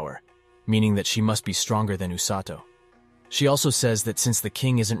healing power, meaning that she must be stronger than Usato. She also says that since the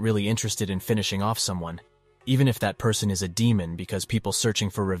king isn't really interested in finishing off someone, even if that person is a demon because people searching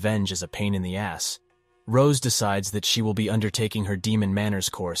for revenge is a pain in the ass, Rose decides that she will be undertaking her demon manners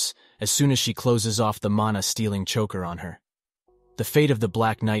course as soon as she closes off the mana-stealing choker on her. The fate of the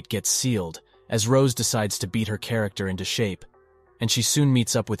Black Knight gets sealed as Rose decides to beat her character into shape, and she soon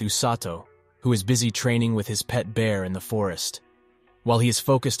meets up with Usato, who is busy training with his pet bear in the forest. While he is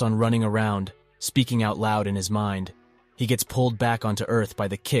focused on running around, speaking out loud in his mind, he gets pulled back onto Earth by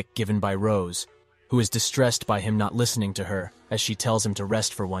the kick given by Rose, who is distressed by him not listening to her as she tells him to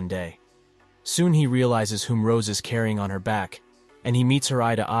rest for one day. Soon he realizes whom Rose is carrying on her back, and he meets her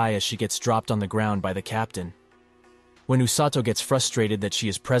eye to eye as she gets dropped on the ground by the captain. When Usato gets frustrated that she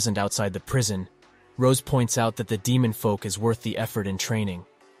is present outside the prison, Rose points out that the demon folk is worth the effort in training.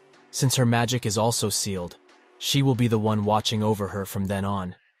 Since her magic is also sealed, she will be the one watching over her from then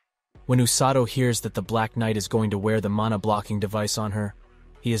on. When Usato hears that the Black Knight is going to wear the mana-blocking device on her,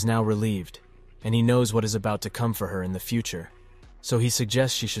 he is now relieved, and he knows what is about to come for her in the future. So he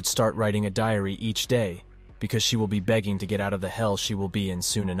suggests she should start writing a diary each day, because she will be begging to get out of the hell she will be in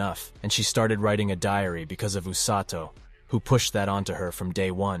soon enough. And she started writing a diary because of Usato, who pushed that onto her from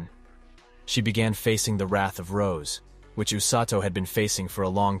day one. She began facing the wrath of Rose, which Usato had been facing for a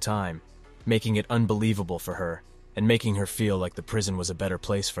long time, making it unbelievable for her, and making her feel like the prison was a better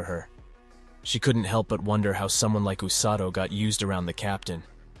place for her. She couldn't help but wonder how someone like Usato got used around the captain,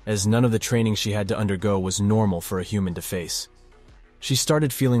 as none of the training she had to undergo was normal for a human to face. She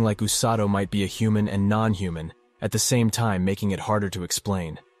started feeling like Usato might be a human and non-human, at the same time making it harder to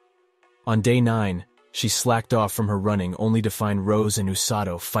explain. On day 9, she slacked off from her running only to find Rose and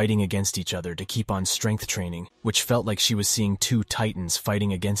Usato fighting against each other to keep on strength training, which felt like she was seeing two titans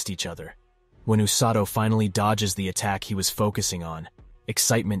fighting against each other. When Usato finally dodges the attack he was focusing on,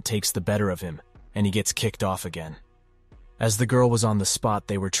 excitement takes the better of him, and he gets kicked off again. As the girl was on the spot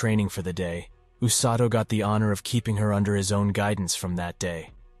they were training for the day, Usato got the honor of keeping her under his own guidance from that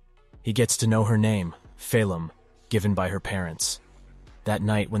day. He gets to know her name, Phelim, given by her parents. That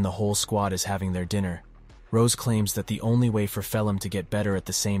night when the whole squad is having their dinner, Rose claims that the only way for Phelim to get better at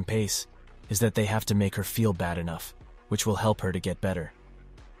the same pace is that they have to make her feel bad enough, which will help her to get better.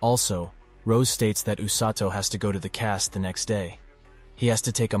 Also, Rose states that Usato has to go to the cast the next day. He has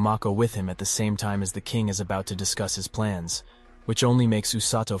to take Amako with him at the same time as the king is about to discuss his plans, which only makes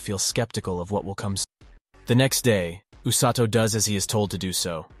Usato feel skeptical of what will come soon. The next day, Usato does as he is told to do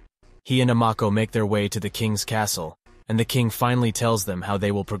so. He and Amako make their way to the king's castle, and the king finally tells them how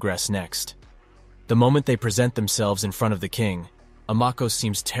they will progress next. The moment they present themselves in front of the king, Amako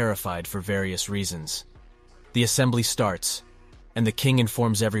seems terrified for various reasons. The assembly starts, and the king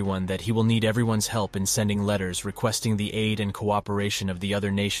informs everyone that he will need everyone's help in sending letters requesting the aid and cooperation of the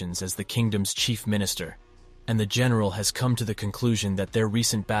other nations as the kingdom's chief minister, and the general has come to the conclusion that their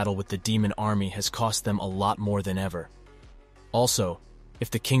recent battle with the demon army has cost them a lot more than ever. Also, if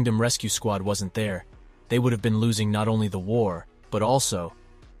the kingdom rescue squad wasn't there, they would have been losing not only the war, but also,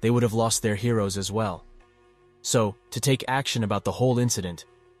 they would have lost their heroes as well. So, to take action about the whole incident,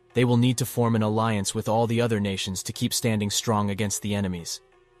 they will need to form an alliance with all the other nations to keep standing strong against the enemies.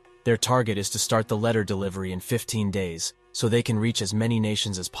 Their target is to start the letter delivery in 15 days, so they can reach as many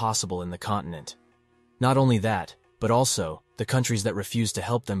nations as possible in the continent. Not only that, but also, the countries that refused to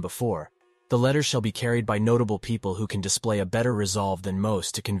help them before. The letters shall be carried by notable people who can display a better resolve than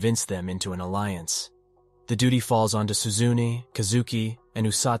most to convince them into an alliance. The duty falls onto Suzune, Kazuki, and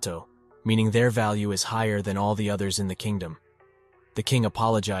Usato, meaning their value is higher than all the others in the kingdom. The king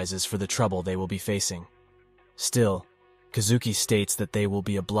apologizes for the trouble they will be facing. Still, Kazuki states that they will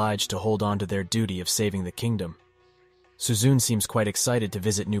be obliged to hold on to their duty of saving the kingdom. Suzune seems quite excited to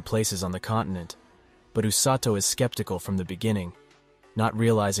visit new places on the continent, but Usato is skeptical from the beginning, not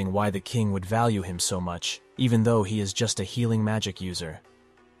realizing why the king would value him so much, even though he is just a healing magic user.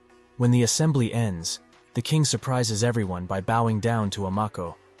 When the assembly ends, the king surprises everyone by bowing down to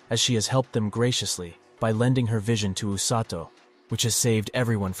Amako, as she has helped them graciously by lending her vision to Usato, which has saved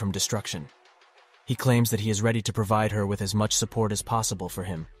everyone from destruction. He claims that he is ready to provide her with as much support as possible for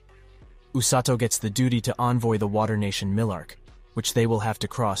him. Usato gets the duty to envoy the water nation Millark, which they will have to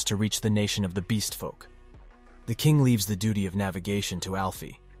cross to reach the nation of the beast folk. The king leaves the duty of navigation to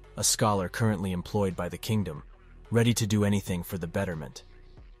Alfie, a scholar currently employed by the kingdom, ready to do anything for the betterment.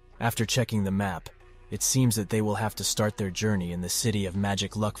 After checking the map, it seems that they will have to start their journey in the city of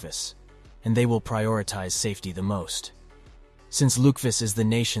Magic Lukvis, and they will prioritize safety the most. Since Lukvis is the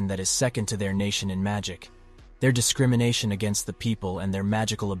nation that is second to their nation in magic, their discrimination against the people and their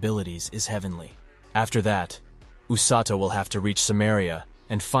magical abilities is heavenly. After that, Usato will have to reach Samaria,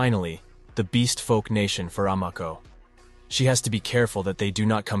 and finally, the beast folk nation for Amako. She has to be careful that they do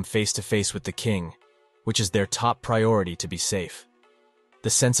not come face to face with the king, which is their top priority to be safe. The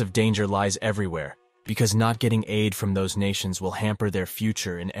sense of danger lies everywhere, because not getting aid from those nations will hamper their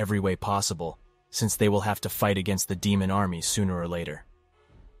future in every way possible, since they will have to fight against the demon army sooner or later.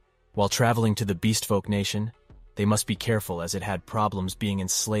 While traveling to the Beastfolk nation, they must be careful as it had problems being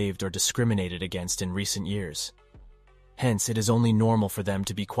enslaved or discriminated against in recent years. Hence, it is only normal for them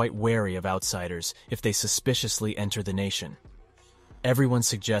to be quite wary of outsiders if they suspiciously enter the nation. Everyone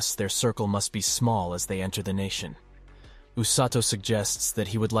suggests their circle must be small as they enter the nation. Usato suggests that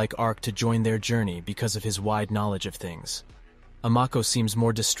he would like Ark to join their journey because of his wide knowledge of things. Amako seems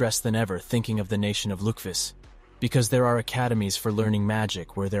more distressed than ever thinking of the nation of Lukvis, because there are academies for learning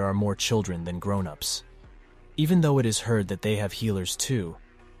magic where there are more children than grown-ups. Even though it is heard that they have healers too,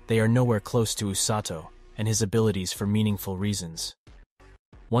 they are nowhere close to Usato and his abilities for meaningful reasons.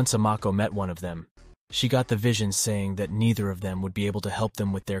 Once Amako met one of them, she got the vision saying that neither of them would be able to help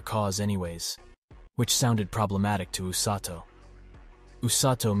them with their cause anyways, which sounded problematic to Usato.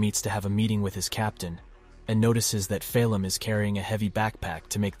 Usato meets to have a meeting with his captain, and notices that Phelim is carrying a heavy backpack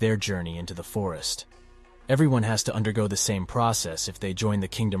to make their journey into the forest. Everyone has to undergo the same process if they join the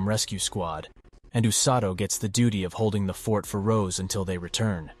Kingdom Rescue Squad, and Usato gets the duty of holding the fort for Rose until they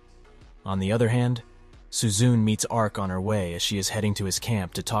return. On the other hand, Suzune meets Ark on her way as she is heading to his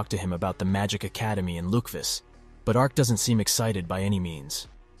camp to talk to him about the Magic Academy in Lukvis, but Ark doesn't seem excited by any means.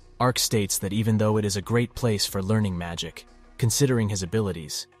 Ark states that even though it is a great place for learning magic, considering his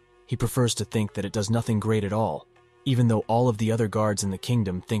abilities, he prefers to think that it does nothing great at all, even though all of the other guards in the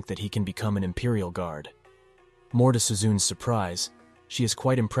kingdom think that he can become an imperial guard. More to Suzune's surprise, she is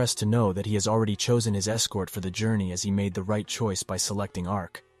quite impressed to know that he has already chosen his escort for the journey as he made the right choice by selecting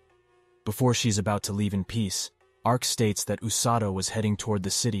Ark. Before she's about to leave in peace, Ark states that Usato was heading toward the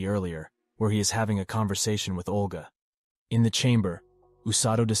city earlier, where he is having a conversation with Olga. In the chamber,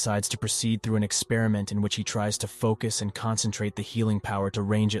 Usato decides to proceed through an experiment in which he tries to focus and concentrate the healing power to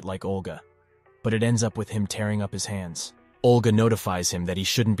range it like Olga, but it ends up with him tearing up his hands. Olga notifies him that he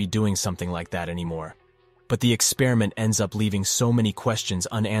shouldn't be doing something like that anymore, but the experiment ends up leaving so many questions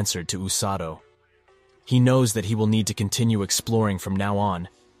unanswered to Usato. He knows that he will need to continue exploring from now on,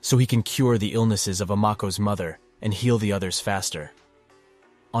 so he can cure the illnesses of Amako's mother and heal the others faster.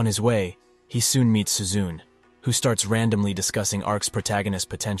 On his way, he soon meets Suzune, who starts randomly discussing Ark's protagonist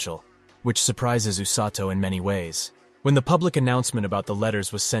potential, which surprises Usato in many ways. When the public announcement about the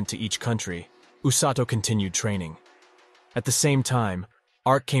letters was sent to each country, Usato continued training. At the same time,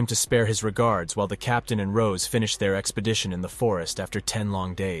 Ark came to spare his regards while the captain and Rose finished their expedition in the forest after 10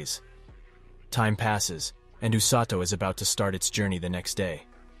 long days. Time passes, and Usato is about to start its journey the next day.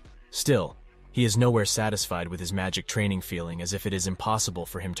 Still, he is nowhere satisfied with his magic training, feeling as if it is impossible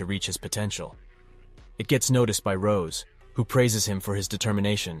for him to reach his potential. It gets noticed by Rose, who praises him for his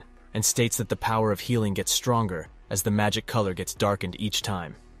determination and states that the power of healing gets stronger as the magic color gets darkened each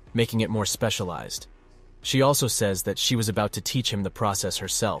time, making it more specialized. She also says that she was about to teach him the process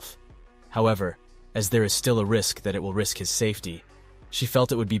herself. However, as there is still a risk that it will risk his safety, she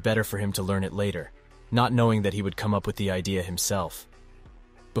felt it would be better for him to learn it later, not knowing that he would come up with the idea himself.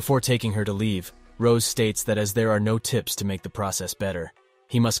 Before taking her to leave, Rose states that as there are no tips to make the process better,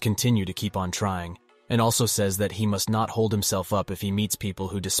 he must continue to keep on trying, and also says that he must not hold himself up if he meets people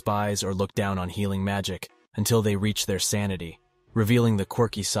who despise or look down on healing magic until they reach their sanity, revealing the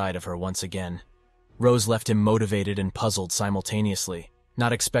quirky side of her once again. Rose left him motivated and puzzled simultaneously,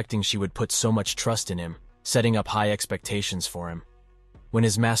 not expecting she would put so much trust in him, setting up high expectations for him. When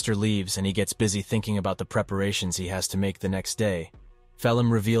his master leaves and he gets busy thinking about the preparations he has to make the next day,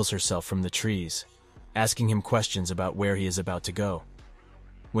 Phelim reveals herself from the trees, asking him questions about where he is about to go.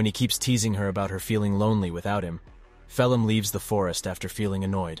 When he keeps teasing her about her feeling lonely without him, Phelim leaves the forest after feeling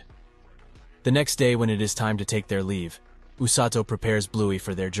annoyed. The next day, when it is time to take their leave, Usato prepares Bluey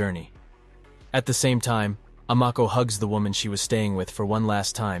for their journey. At the same time, Amako hugs the woman she was staying with for one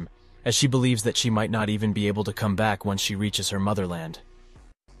last time, as she believes that she might not even be able to come back once she reaches her motherland.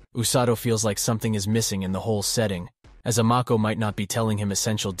 Usato feels like something is missing in the whole setting, as Amako might not be telling him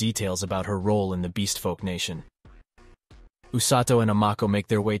essential details about her role in the Beastfolk Nation. Usato and Amako make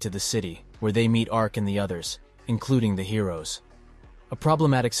their way to the city, where they meet Ark and the others, including the heroes. A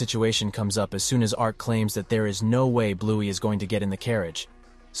problematic situation comes up as soon as Ark claims that there is no way Bluey is going to get in the carriage,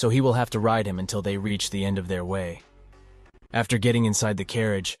 so he will have to ride him until they reach the end of their way. After getting inside the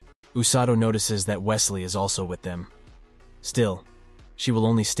carriage, Usato notices that Wesley is also with them. Still, she will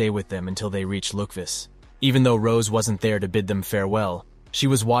only stay with them until they reach Lukvis. Even though Rose wasn't there to bid them farewell, she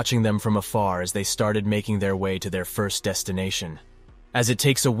was watching them from afar as they started making their way to their first destination. As it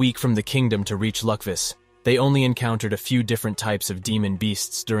takes a week from the kingdom to reach Lukvis, they only encountered a few different types of demon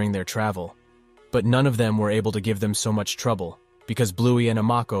beasts during their travel, but none of them were able to give them so much trouble, because Bluey and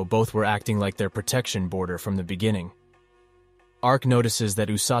Amako both were acting like their protection border from the beginning. Ark notices that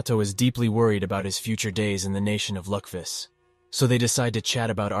Usato is deeply worried about his future days in the nation of Lukvis, so they decide to chat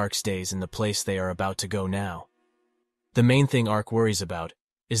about Ark's days in the place they are about to go now. The main thing Ark worries about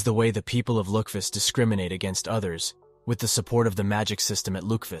is the way the people of Lukvis discriminate against others with the support of the magic system at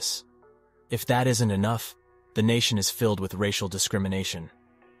Lukvis. If that isn't enough, the nation is filled with racial discrimination.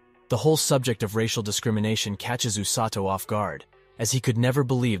 The whole subject of racial discrimination catches Usato off guard, as he could never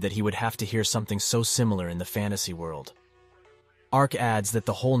believe that he would have to hear something so similar in the fantasy world. Ark adds that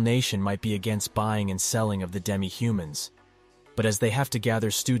the whole nation might be against buying and selling of the demi-humans, but as they have to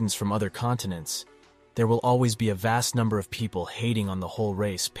gather students from other continents, there will always be a vast number of people hating on the whole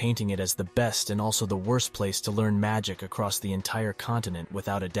race, painting it as the best and also the worst place to learn magic across the entire continent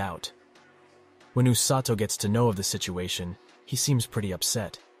without a doubt. When Usato gets to know of the situation, he seems pretty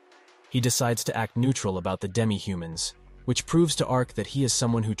upset. He decides to act neutral about the demi-humans, which proves to Ark that he is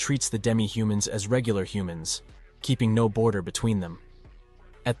someone who treats the demi-humans as regular humans, keeping no border between them.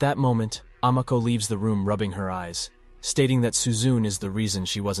 At that moment, Amako leaves the room rubbing her eyes, stating that Suzune is the reason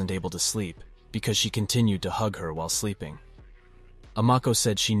she wasn't able to sleep, because she continued to hug her while sleeping. Amako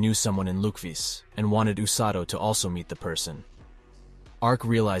said she knew someone in Lukvis and wanted Usato to also meet the person. Ark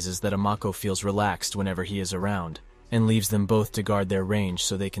realizes that Amako feels relaxed whenever he is around, and leaves them both to guard their range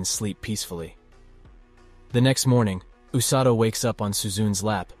so they can sleep peacefully. The next morning, Usato wakes up on Suzune's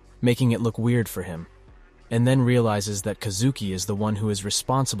lap, making it look weird for him, and then realizes that Kazuki is the one who is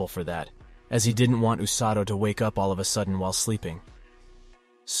responsible for that, as he didn't want Usato to wake up all of a sudden while sleeping.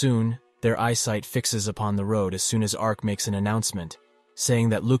 Soon, their eyesight fixes upon the road as soon as Ark makes an announcement, saying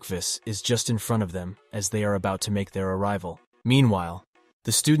that Lukvis is just in front of them as they are about to make their arrival. Meanwhile,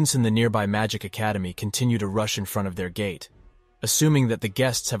 the students in the nearby Magic Academy continue to rush in front of their gate, assuming that the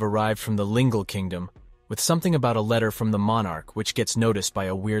guests have arrived from the Lingle Kingdom with something about a letter from the monarch which gets noticed by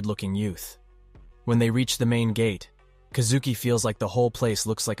a weird-looking youth. When they reach the main gate, Kazuki feels like the whole place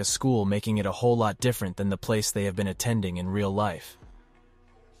looks like a school, making it a whole lot different than the place they have been attending in real life.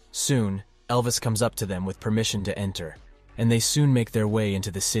 Soon, Elvis comes up to them with permission to enter, and they soon make their way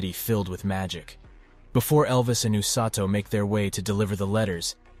into the city filled with magic. Before Elvis and Usato make their way to deliver the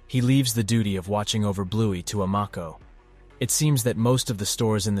letters, he leaves the duty of watching over Bluey to Amako. It seems that most of the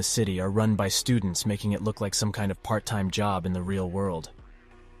stores in the city are run by students, making it look like some kind of part-time job in the real world.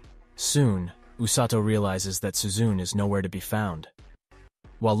 Soon, Usato realizes that Suzune is nowhere to be found.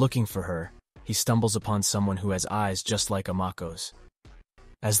 While looking for her, he stumbles upon someone who has eyes just like Amako's.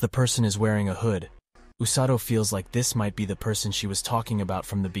 As the person is wearing a hood, Usato feels like this might be the person she was talking about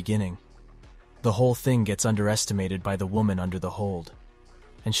from the beginning. The whole thing gets underestimated by the woman under the hold,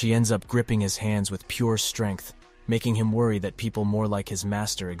 and she ends up gripping his hands with pure strength, making him worry that people more like his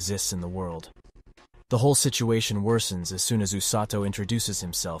master exists in the world. The whole situation worsens as soon as Usato introduces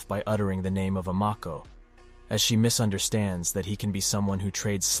himself by uttering the name of Amako, as she misunderstands that he can be someone who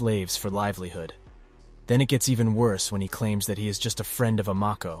trades slaves for livelihood. Then it gets even worse when he claims that he is just a friend of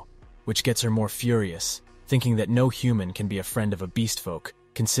Amako, which gets her more furious, thinking that no human can be a friend of a beast folk,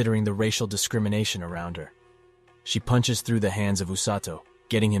 considering the racial discrimination around her. She punches through the hands of Usato,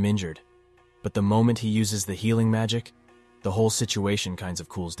 getting him injured, but the moment he uses the healing magic, the whole situation kinds of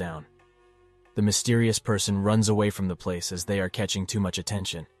cools down. The mysterious person runs away from the place as they are catching too much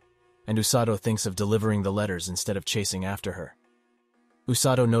attention, and Usato thinks of delivering the letters instead of chasing after her.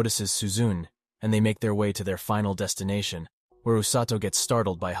 Usato notices Suzune, and they make their way to their final destination, where Usato gets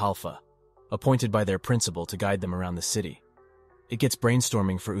startled by Halfa, appointed by their principal to guide them around the city. It gets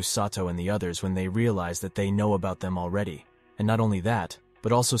brainstorming for Usato and the others when they realize that they know about them already, and not only that,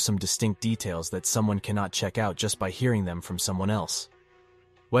 but also some distinct details that someone cannot check out just by hearing them from someone else.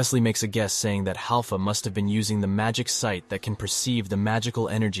 Wesley makes a guess saying that Halfa must have been using the magic sight that can perceive the magical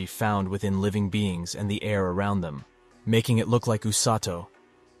energy found within living beings and the air around them, making it look like Usato.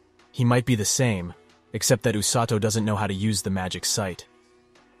 He might be the same, except that Usato doesn't know how to use the magic sight.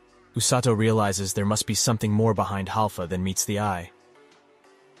 Usato realizes there must be something more behind Halfa than meets the eye.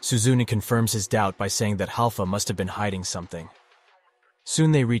 Suzune confirms his doubt by saying that Halfa must have been hiding something.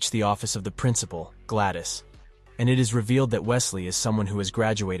 Soon they reach the office of the principal, Gladys, and it is revealed that Wesley is someone who has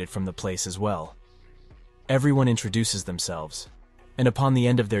graduated from the place as well. Everyone introduces themselves, and upon the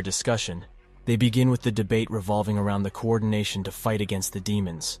end of their discussion, they begin with the debate revolving around the coordination to fight against the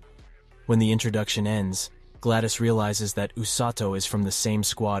demons. When the introduction ends, Gladys realizes that Usato is from the same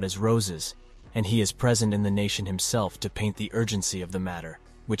squad as Rose's, and he is present in the nation himself to paint the urgency of the matter,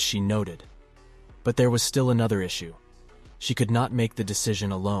 which she noted. But there was still another issue. She could not make the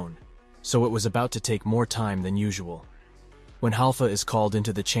decision alone, so it was about to take more time than usual. When Halfa is called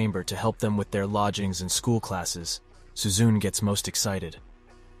into the chamber to help them with their lodgings and school classes, Suzune gets most excited.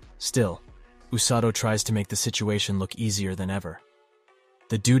 Still, Usato tries to make the situation look easier than ever.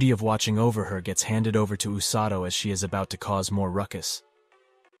 The duty of watching over her gets handed over to Usato as she is about to cause more ruckus.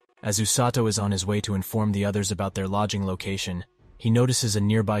 As Usato is on his way to inform the others about their lodging location, he notices a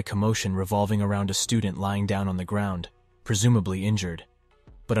nearby commotion revolving around a student lying down on the ground, presumably injured.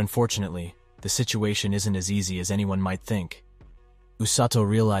 But unfortunately, the situation isn't as easy as anyone might think. Usato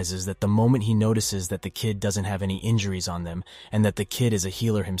realizes that the moment he notices that the kid doesn't have any injuries on them and that the kid is a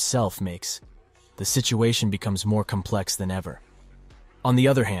healer himself the situation becomes more complex than ever. On the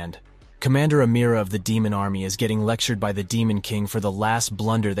other hand, Commander Amira of the Demon Army is getting lectured by the Demon King for the last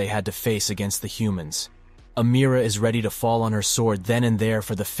blunder they had to face against the humans. Amira is ready to fall on her sword then and there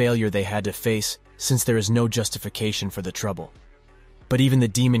for the failure they had to face, since there is no justification for the trouble. But even the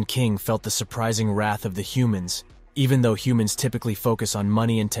Demon King felt the surprising wrath of the humans, even though humans typically focus on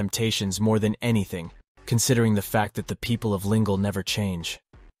money and temptations more than anything, considering the fact that the people of Lingle never change.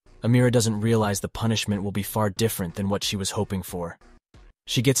 Amira doesn't realize the punishment will be far different than what she was hoping for.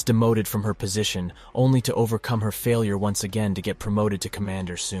 She gets demoted from her position, only to overcome her failure once again to get promoted to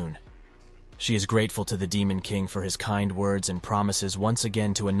commander soon. She is grateful to the Demon King for his kind words and promises once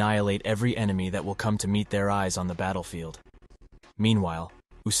again to annihilate every enemy that will come to meet their eyes on the battlefield. Meanwhile,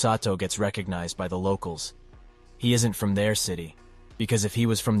 Usato gets recognized by the locals. He isn't from their city, because if he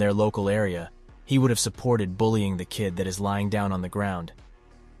was from their local area, he would have supported bullying the kid that is lying down on the ground.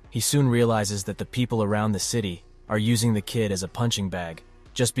 He soon realizes that the people around the city are using the kid as a punching bag,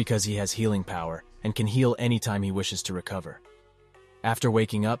 just because he has healing power and can heal anytime he wishes to recover. After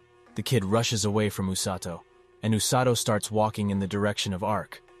waking up, the kid rushes away from Usato, and Usato starts walking in the direction of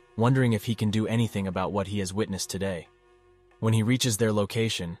Ark, wondering if he can do anything about what he has witnessed today. When he reaches their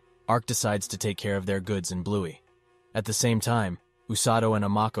location, Ark decides to take care of their goods in Bluey. At the same time, Usato and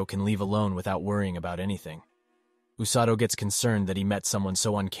Amako can leave alone without worrying about anything. Usato gets concerned that he met someone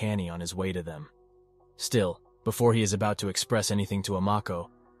so uncanny on his way to them. Still, before he is about to express anything to Amako,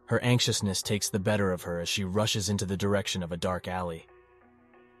 her anxiousness takes the better of her as she rushes into the direction of a dark alley.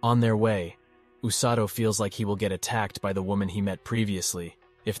 On their way, Usato feels like he will get attacked by the woman he met previously,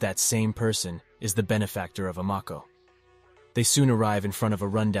 if that same person is the benefactor of Amako. They soon arrive in front of a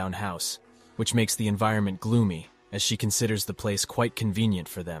rundown house, which makes the environment gloomy as she considers the place quite convenient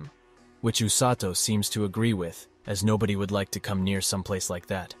for them, which Usato seems to agree with, as nobody would like to come near someplace like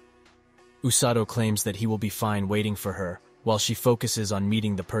that. Usato claims that he will be fine waiting for her while she focuses on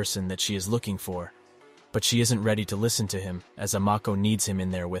meeting the person that she is looking for, but she isn't ready to listen to him as Amako needs him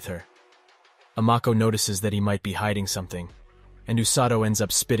in there with her. Amako notices that he might be hiding something, and Usato ends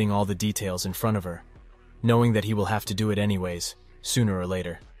up spitting all the details in front of her, knowing that he will have to do it anyways, sooner or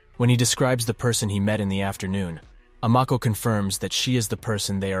later. When he describes the person he met in the afternoon, Amako confirms that she is the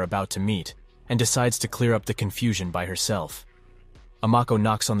person they are about to meet, and decides to clear up the confusion by herself. Amako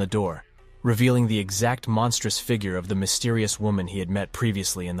knocks on the door, revealing the exact monstrous figure of the mysterious woman he had met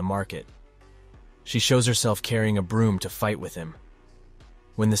previously in the market. She shows herself carrying a broom to fight with him.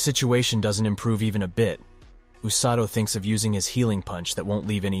 When the situation doesn't improve even a bit, Usato thinks of using his healing punch that won't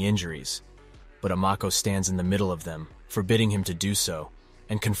leave any injuries, but Amako stands in the middle of them, forbidding him to do so,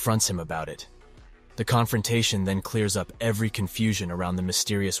 and confronts him about it. The confrontation then clears up every confusion around the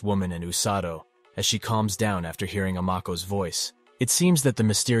mysterious woman and Usato as she calms down after hearing Amako's voice. It seems that the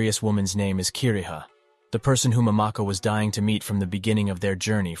mysterious woman's name is Kiriha, the person whom Amako was dying to meet from the beginning of their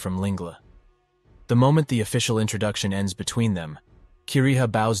journey from Lingla. The moment the official introduction ends between them,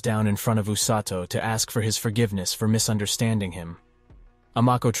 Kiriha bows down in front of Usato to ask for his forgiveness for misunderstanding him.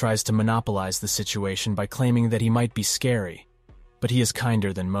 Amako tries to monopolize the situation by claiming that he might be scary, but he is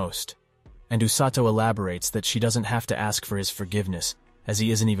kinder than most. And Usato elaborates that she doesn't have to ask for his forgiveness, as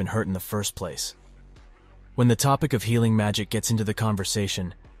he isn't even hurt in the first place. When the topic of healing magic gets into the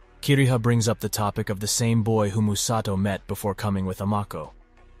conversation, Kiriha brings up the topic of the same boy whom Usato met before coming with Amako.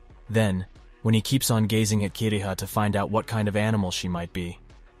 Then, when he keeps on gazing at Kiriha to find out what kind of animal she might be,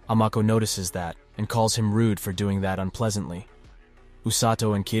 Amako notices that and calls him rude for doing that unpleasantly.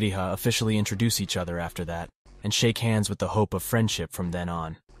 Usato and Kiriha officially introduce each other after that, and shake hands with the hope of friendship from then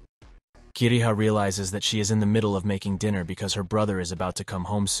on. Kiriha realizes that she is in the middle of making dinner because her brother is about to come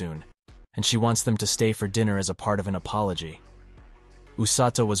home soon, and she wants them to stay for dinner as a part of an apology.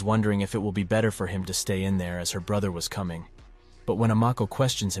 Usato was wondering if it will be better for him to stay in there as her brother was coming, but when Amako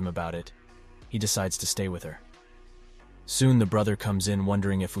questions him about it, he decides to stay with her. Soon the brother comes in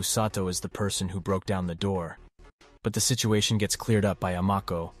wondering if Usato is the person who broke down the door, but the situation gets cleared up by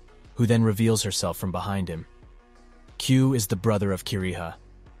Amako, who then reveals herself from behind him. Q is the brother of Kiriha,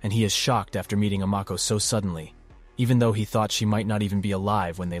 and he is shocked after meeting Amako so suddenly, even though he thought she might not even be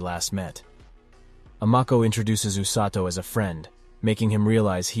alive when they last met. Amako introduces Usato as a friend, making him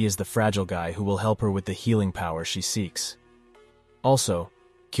realize he is the fragile guy who will help her with the healing power she seeks. Also,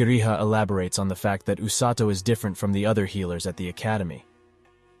 Kiriha elaborates on the fact that Usato is different from the other healers at the academy.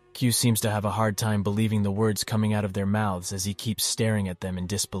 Q seems to have a hard time believing the words coming out of their mouths as he keeps staring at them in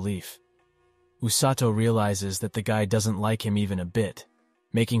disbelief. Usato realizes that the guy doesn't like him even a bit,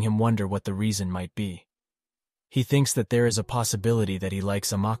 making him wonder what the reason might be. He thinks that there is a possibility that he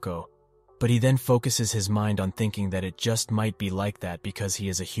likes Amako, but he then focuses his mind on thinking that it just might be like that because he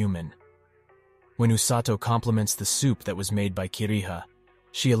is a human. When Usato compliments the soup that was made by Kiriha,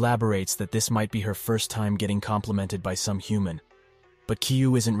 she elaborates that this might be her first time getting complimented by some human, but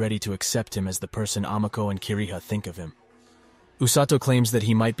Kyu isn't ready to accept him as the person Amako and Kiriha think of him. Usato claims that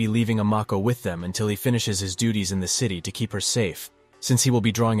he might be leaving Amako with them until he finishes his duties in the city to keep her safe, since he will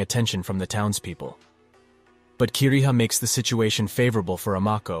be drawing attention from the townspeople. But Kiriha makes the situation favorable for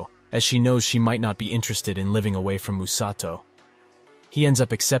Amako, as she knows she might not be interested in living away from Usato. He ends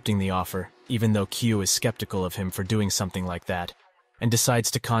up accepting the offer, even though Kyu is skeptical of him for doing something like that, and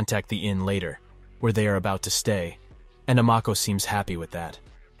decides to contact the inn later, where they are about to stay, and Amako seems happy with that.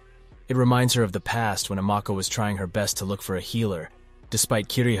 It reminds her of the past when Amako was trying her best to look for a healer, despite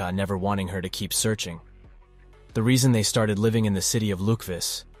Kiriha never wanting her to keep searching. The reason they started living in the city of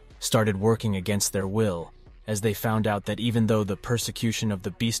Lukvis, started working against their will, as they found out that even though the persecution of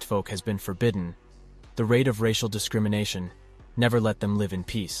the beast folk has been forbidden, the rate of racial discrimination never let them live in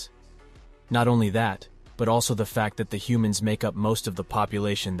peace. Not only that, but also the fact that the humans make up most of the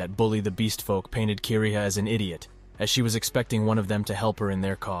population that bully the beast folk painted Kiriha as an idiot, as she was expecting one of them to help her in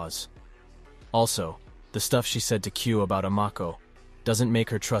their cause. Also, The stuff she said to Kyu about Amako doesn't make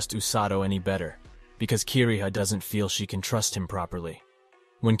her trust Usato any better, because Kiriha doesn't feel she can trust him properly.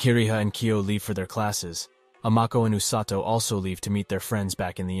 When Kiriha and Kyo leave for their classes, Amako and Usato also leave to meet their friends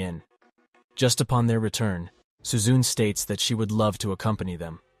back in the inn. Just upon their return, Suzune states that she would love to accompany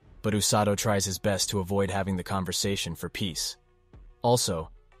them, but Usato tries his best to avoid having the conversation for peace. Also,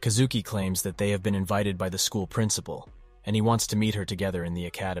 Kazuki claims that they have been invited by the school principal, and he wants to meet her together in the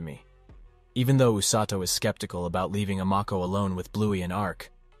academy. Even though Usato is skeptical about leaving Amako alone with Bluey and Arc,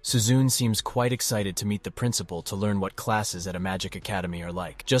 Suzune seems quite excited to meet the principal to learn what classes at a magic academy are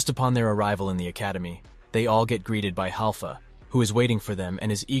like. Just upon their arrival in the academy, they all get greeted by Halfa, who is waiting for them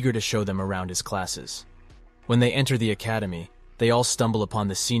and is eager to show them around his classes. When they enter the academy, they all stumble upon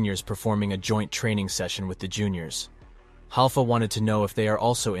the seniors performing a joint training session with the juniors. Halfa wanted to know if they are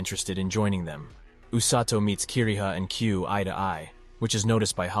also interested in joining them. Usato meets Kiriha and Kyu eye to eye, which is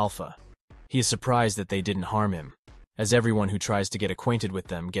noticed by Halfa. He is surprised that they didn't harm him, as everyone who tries to get acquainted with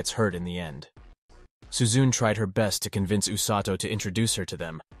them gets hurt in the end. Suzune tried her best to convince Usato to introduce her to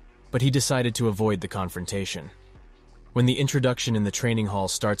them, but he decided to avoid the confrontation. When the introduction in the training hall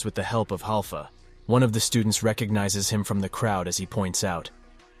starts with the help of Halfa, one of the students recognizes him from the crowd as he points out,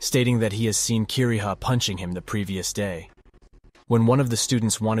 stating that he has seen Kiriha punching him the previous day. When one of the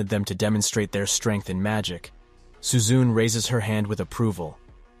students wanted them to demonstrate their strength in magic, Suzune raises her hand with approval,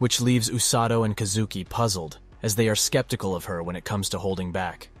 which leaves Usato and Kazuki puzzled, as they are skeptical of her when it comes to holding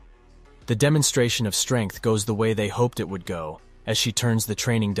back. The demonstration of strength goes the way they hoped it would go, as she turns the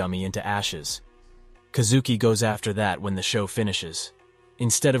training dummy into ashes. Kazuki goes after that when the show finishes.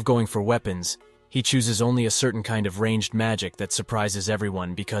 Instead of going for weapons, he chooses only a certain kind of ranged magic that surprises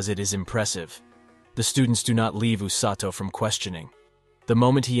everyone because it is impressive. The students do not leave Usato from questioning. The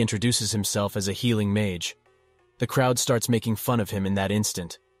moment he introduces himself as a healing mage, the crowd starts making fun of him in that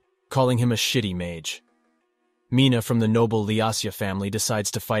instant, calling him a shitty mage. Mina from the noble Liasya family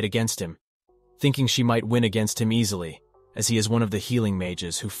decides to fight against him, thinking she might win against him easily, as he is one of the healing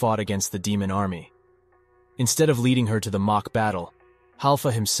mages who fought against the demon army. Instead of leading her to the mock battle,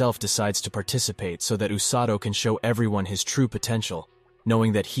 Halfa himself decides to participate so that Usato can show everyone his true potential,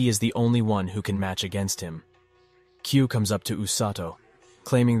 knowing that he is the only one who can match against him. Kyu comes up to Usato,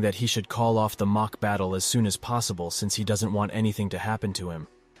 claiming that he should call off the mock battle as soon as possible since he doesn't want anything to happen to him,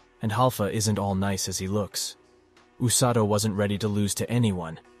 and Halfa isn't all nice as he looks. Usato wasn't ready to lose to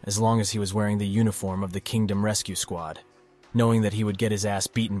anyone, as long as he was wearing the uniform of the Kingdom Rescue Squad, knowing that he would get his ass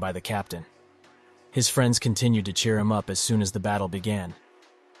beaten by the captain. His friends continued to cheer him up as soon as the battle began.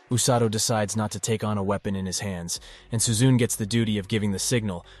 Usato decides not to take on a weapon in his hands, and Suzune gets the duty of giving the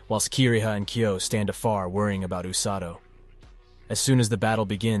signal, whilst Kiriha and Kyo stand afar worrying about Usato. As soon as the battle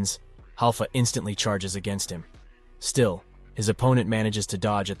begins, Halfa instantly charges against him. Still, his opponent manages to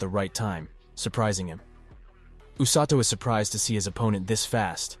dodge at the right time, surprising him. Usato is surprised to see his opponent this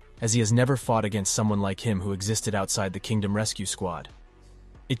fast, as he has never fought against someone like him who existed outside the Kingdom Rescue Squad.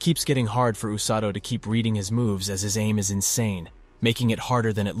 It keeps getting hard for Usato to keep reading his moves as his aim is insane, making it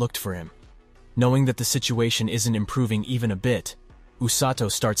harder than it looked for him. Knowing that the situation isn't improving even a bit, Usato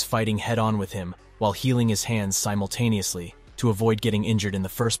starts fighting head-on with him while healing his hands simultaneously to avoid getting injured in the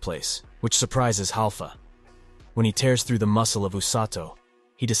first place, which surprises Halfa. When he tears through the muscle of Usato,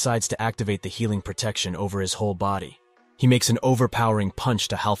 he decides to activate the healing protection over his whole body. He makes an overpowering punch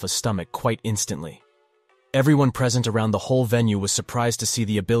to Halfa's stomach quite instantly. Everyone present around the whole venue was surprised to see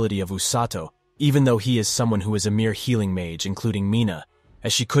the ability of Usato, even though he is someone who is a mere healing mage, including Mina,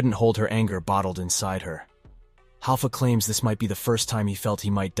 as she couldn't hold her anger bottled inside her. Halfa claims this might be the first time he felt he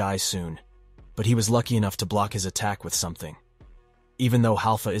might die soon, but he was lucky enough to block his attack with something. Even though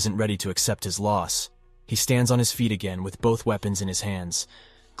Halfa isn't ready to accept his loss, he stands on his feet again with both weapons in his hands,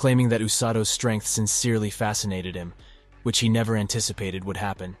 claiming that Usato's strength sincerely fascinated him, which he never anticipated would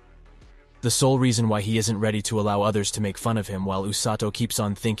happen. The sole reason why he isn't ready to allow others to make fun of him while Usato keeps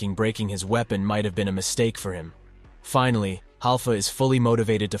on thinking breaking his weapon might have been a mistake for him. Finally, Halfa is fully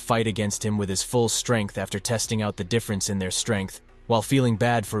motivated to fight against him with his full strength after testing out the difference in their strength, while feeling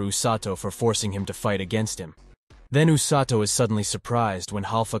bad for Usato for forcing him to fight against him. Then Usato is suddenly surprised when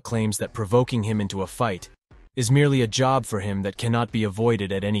Halfa claims that provoking him into a fight is merely a job for him that cannot be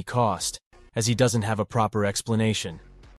avoided at any cost, as he doesn't have a proper explanation.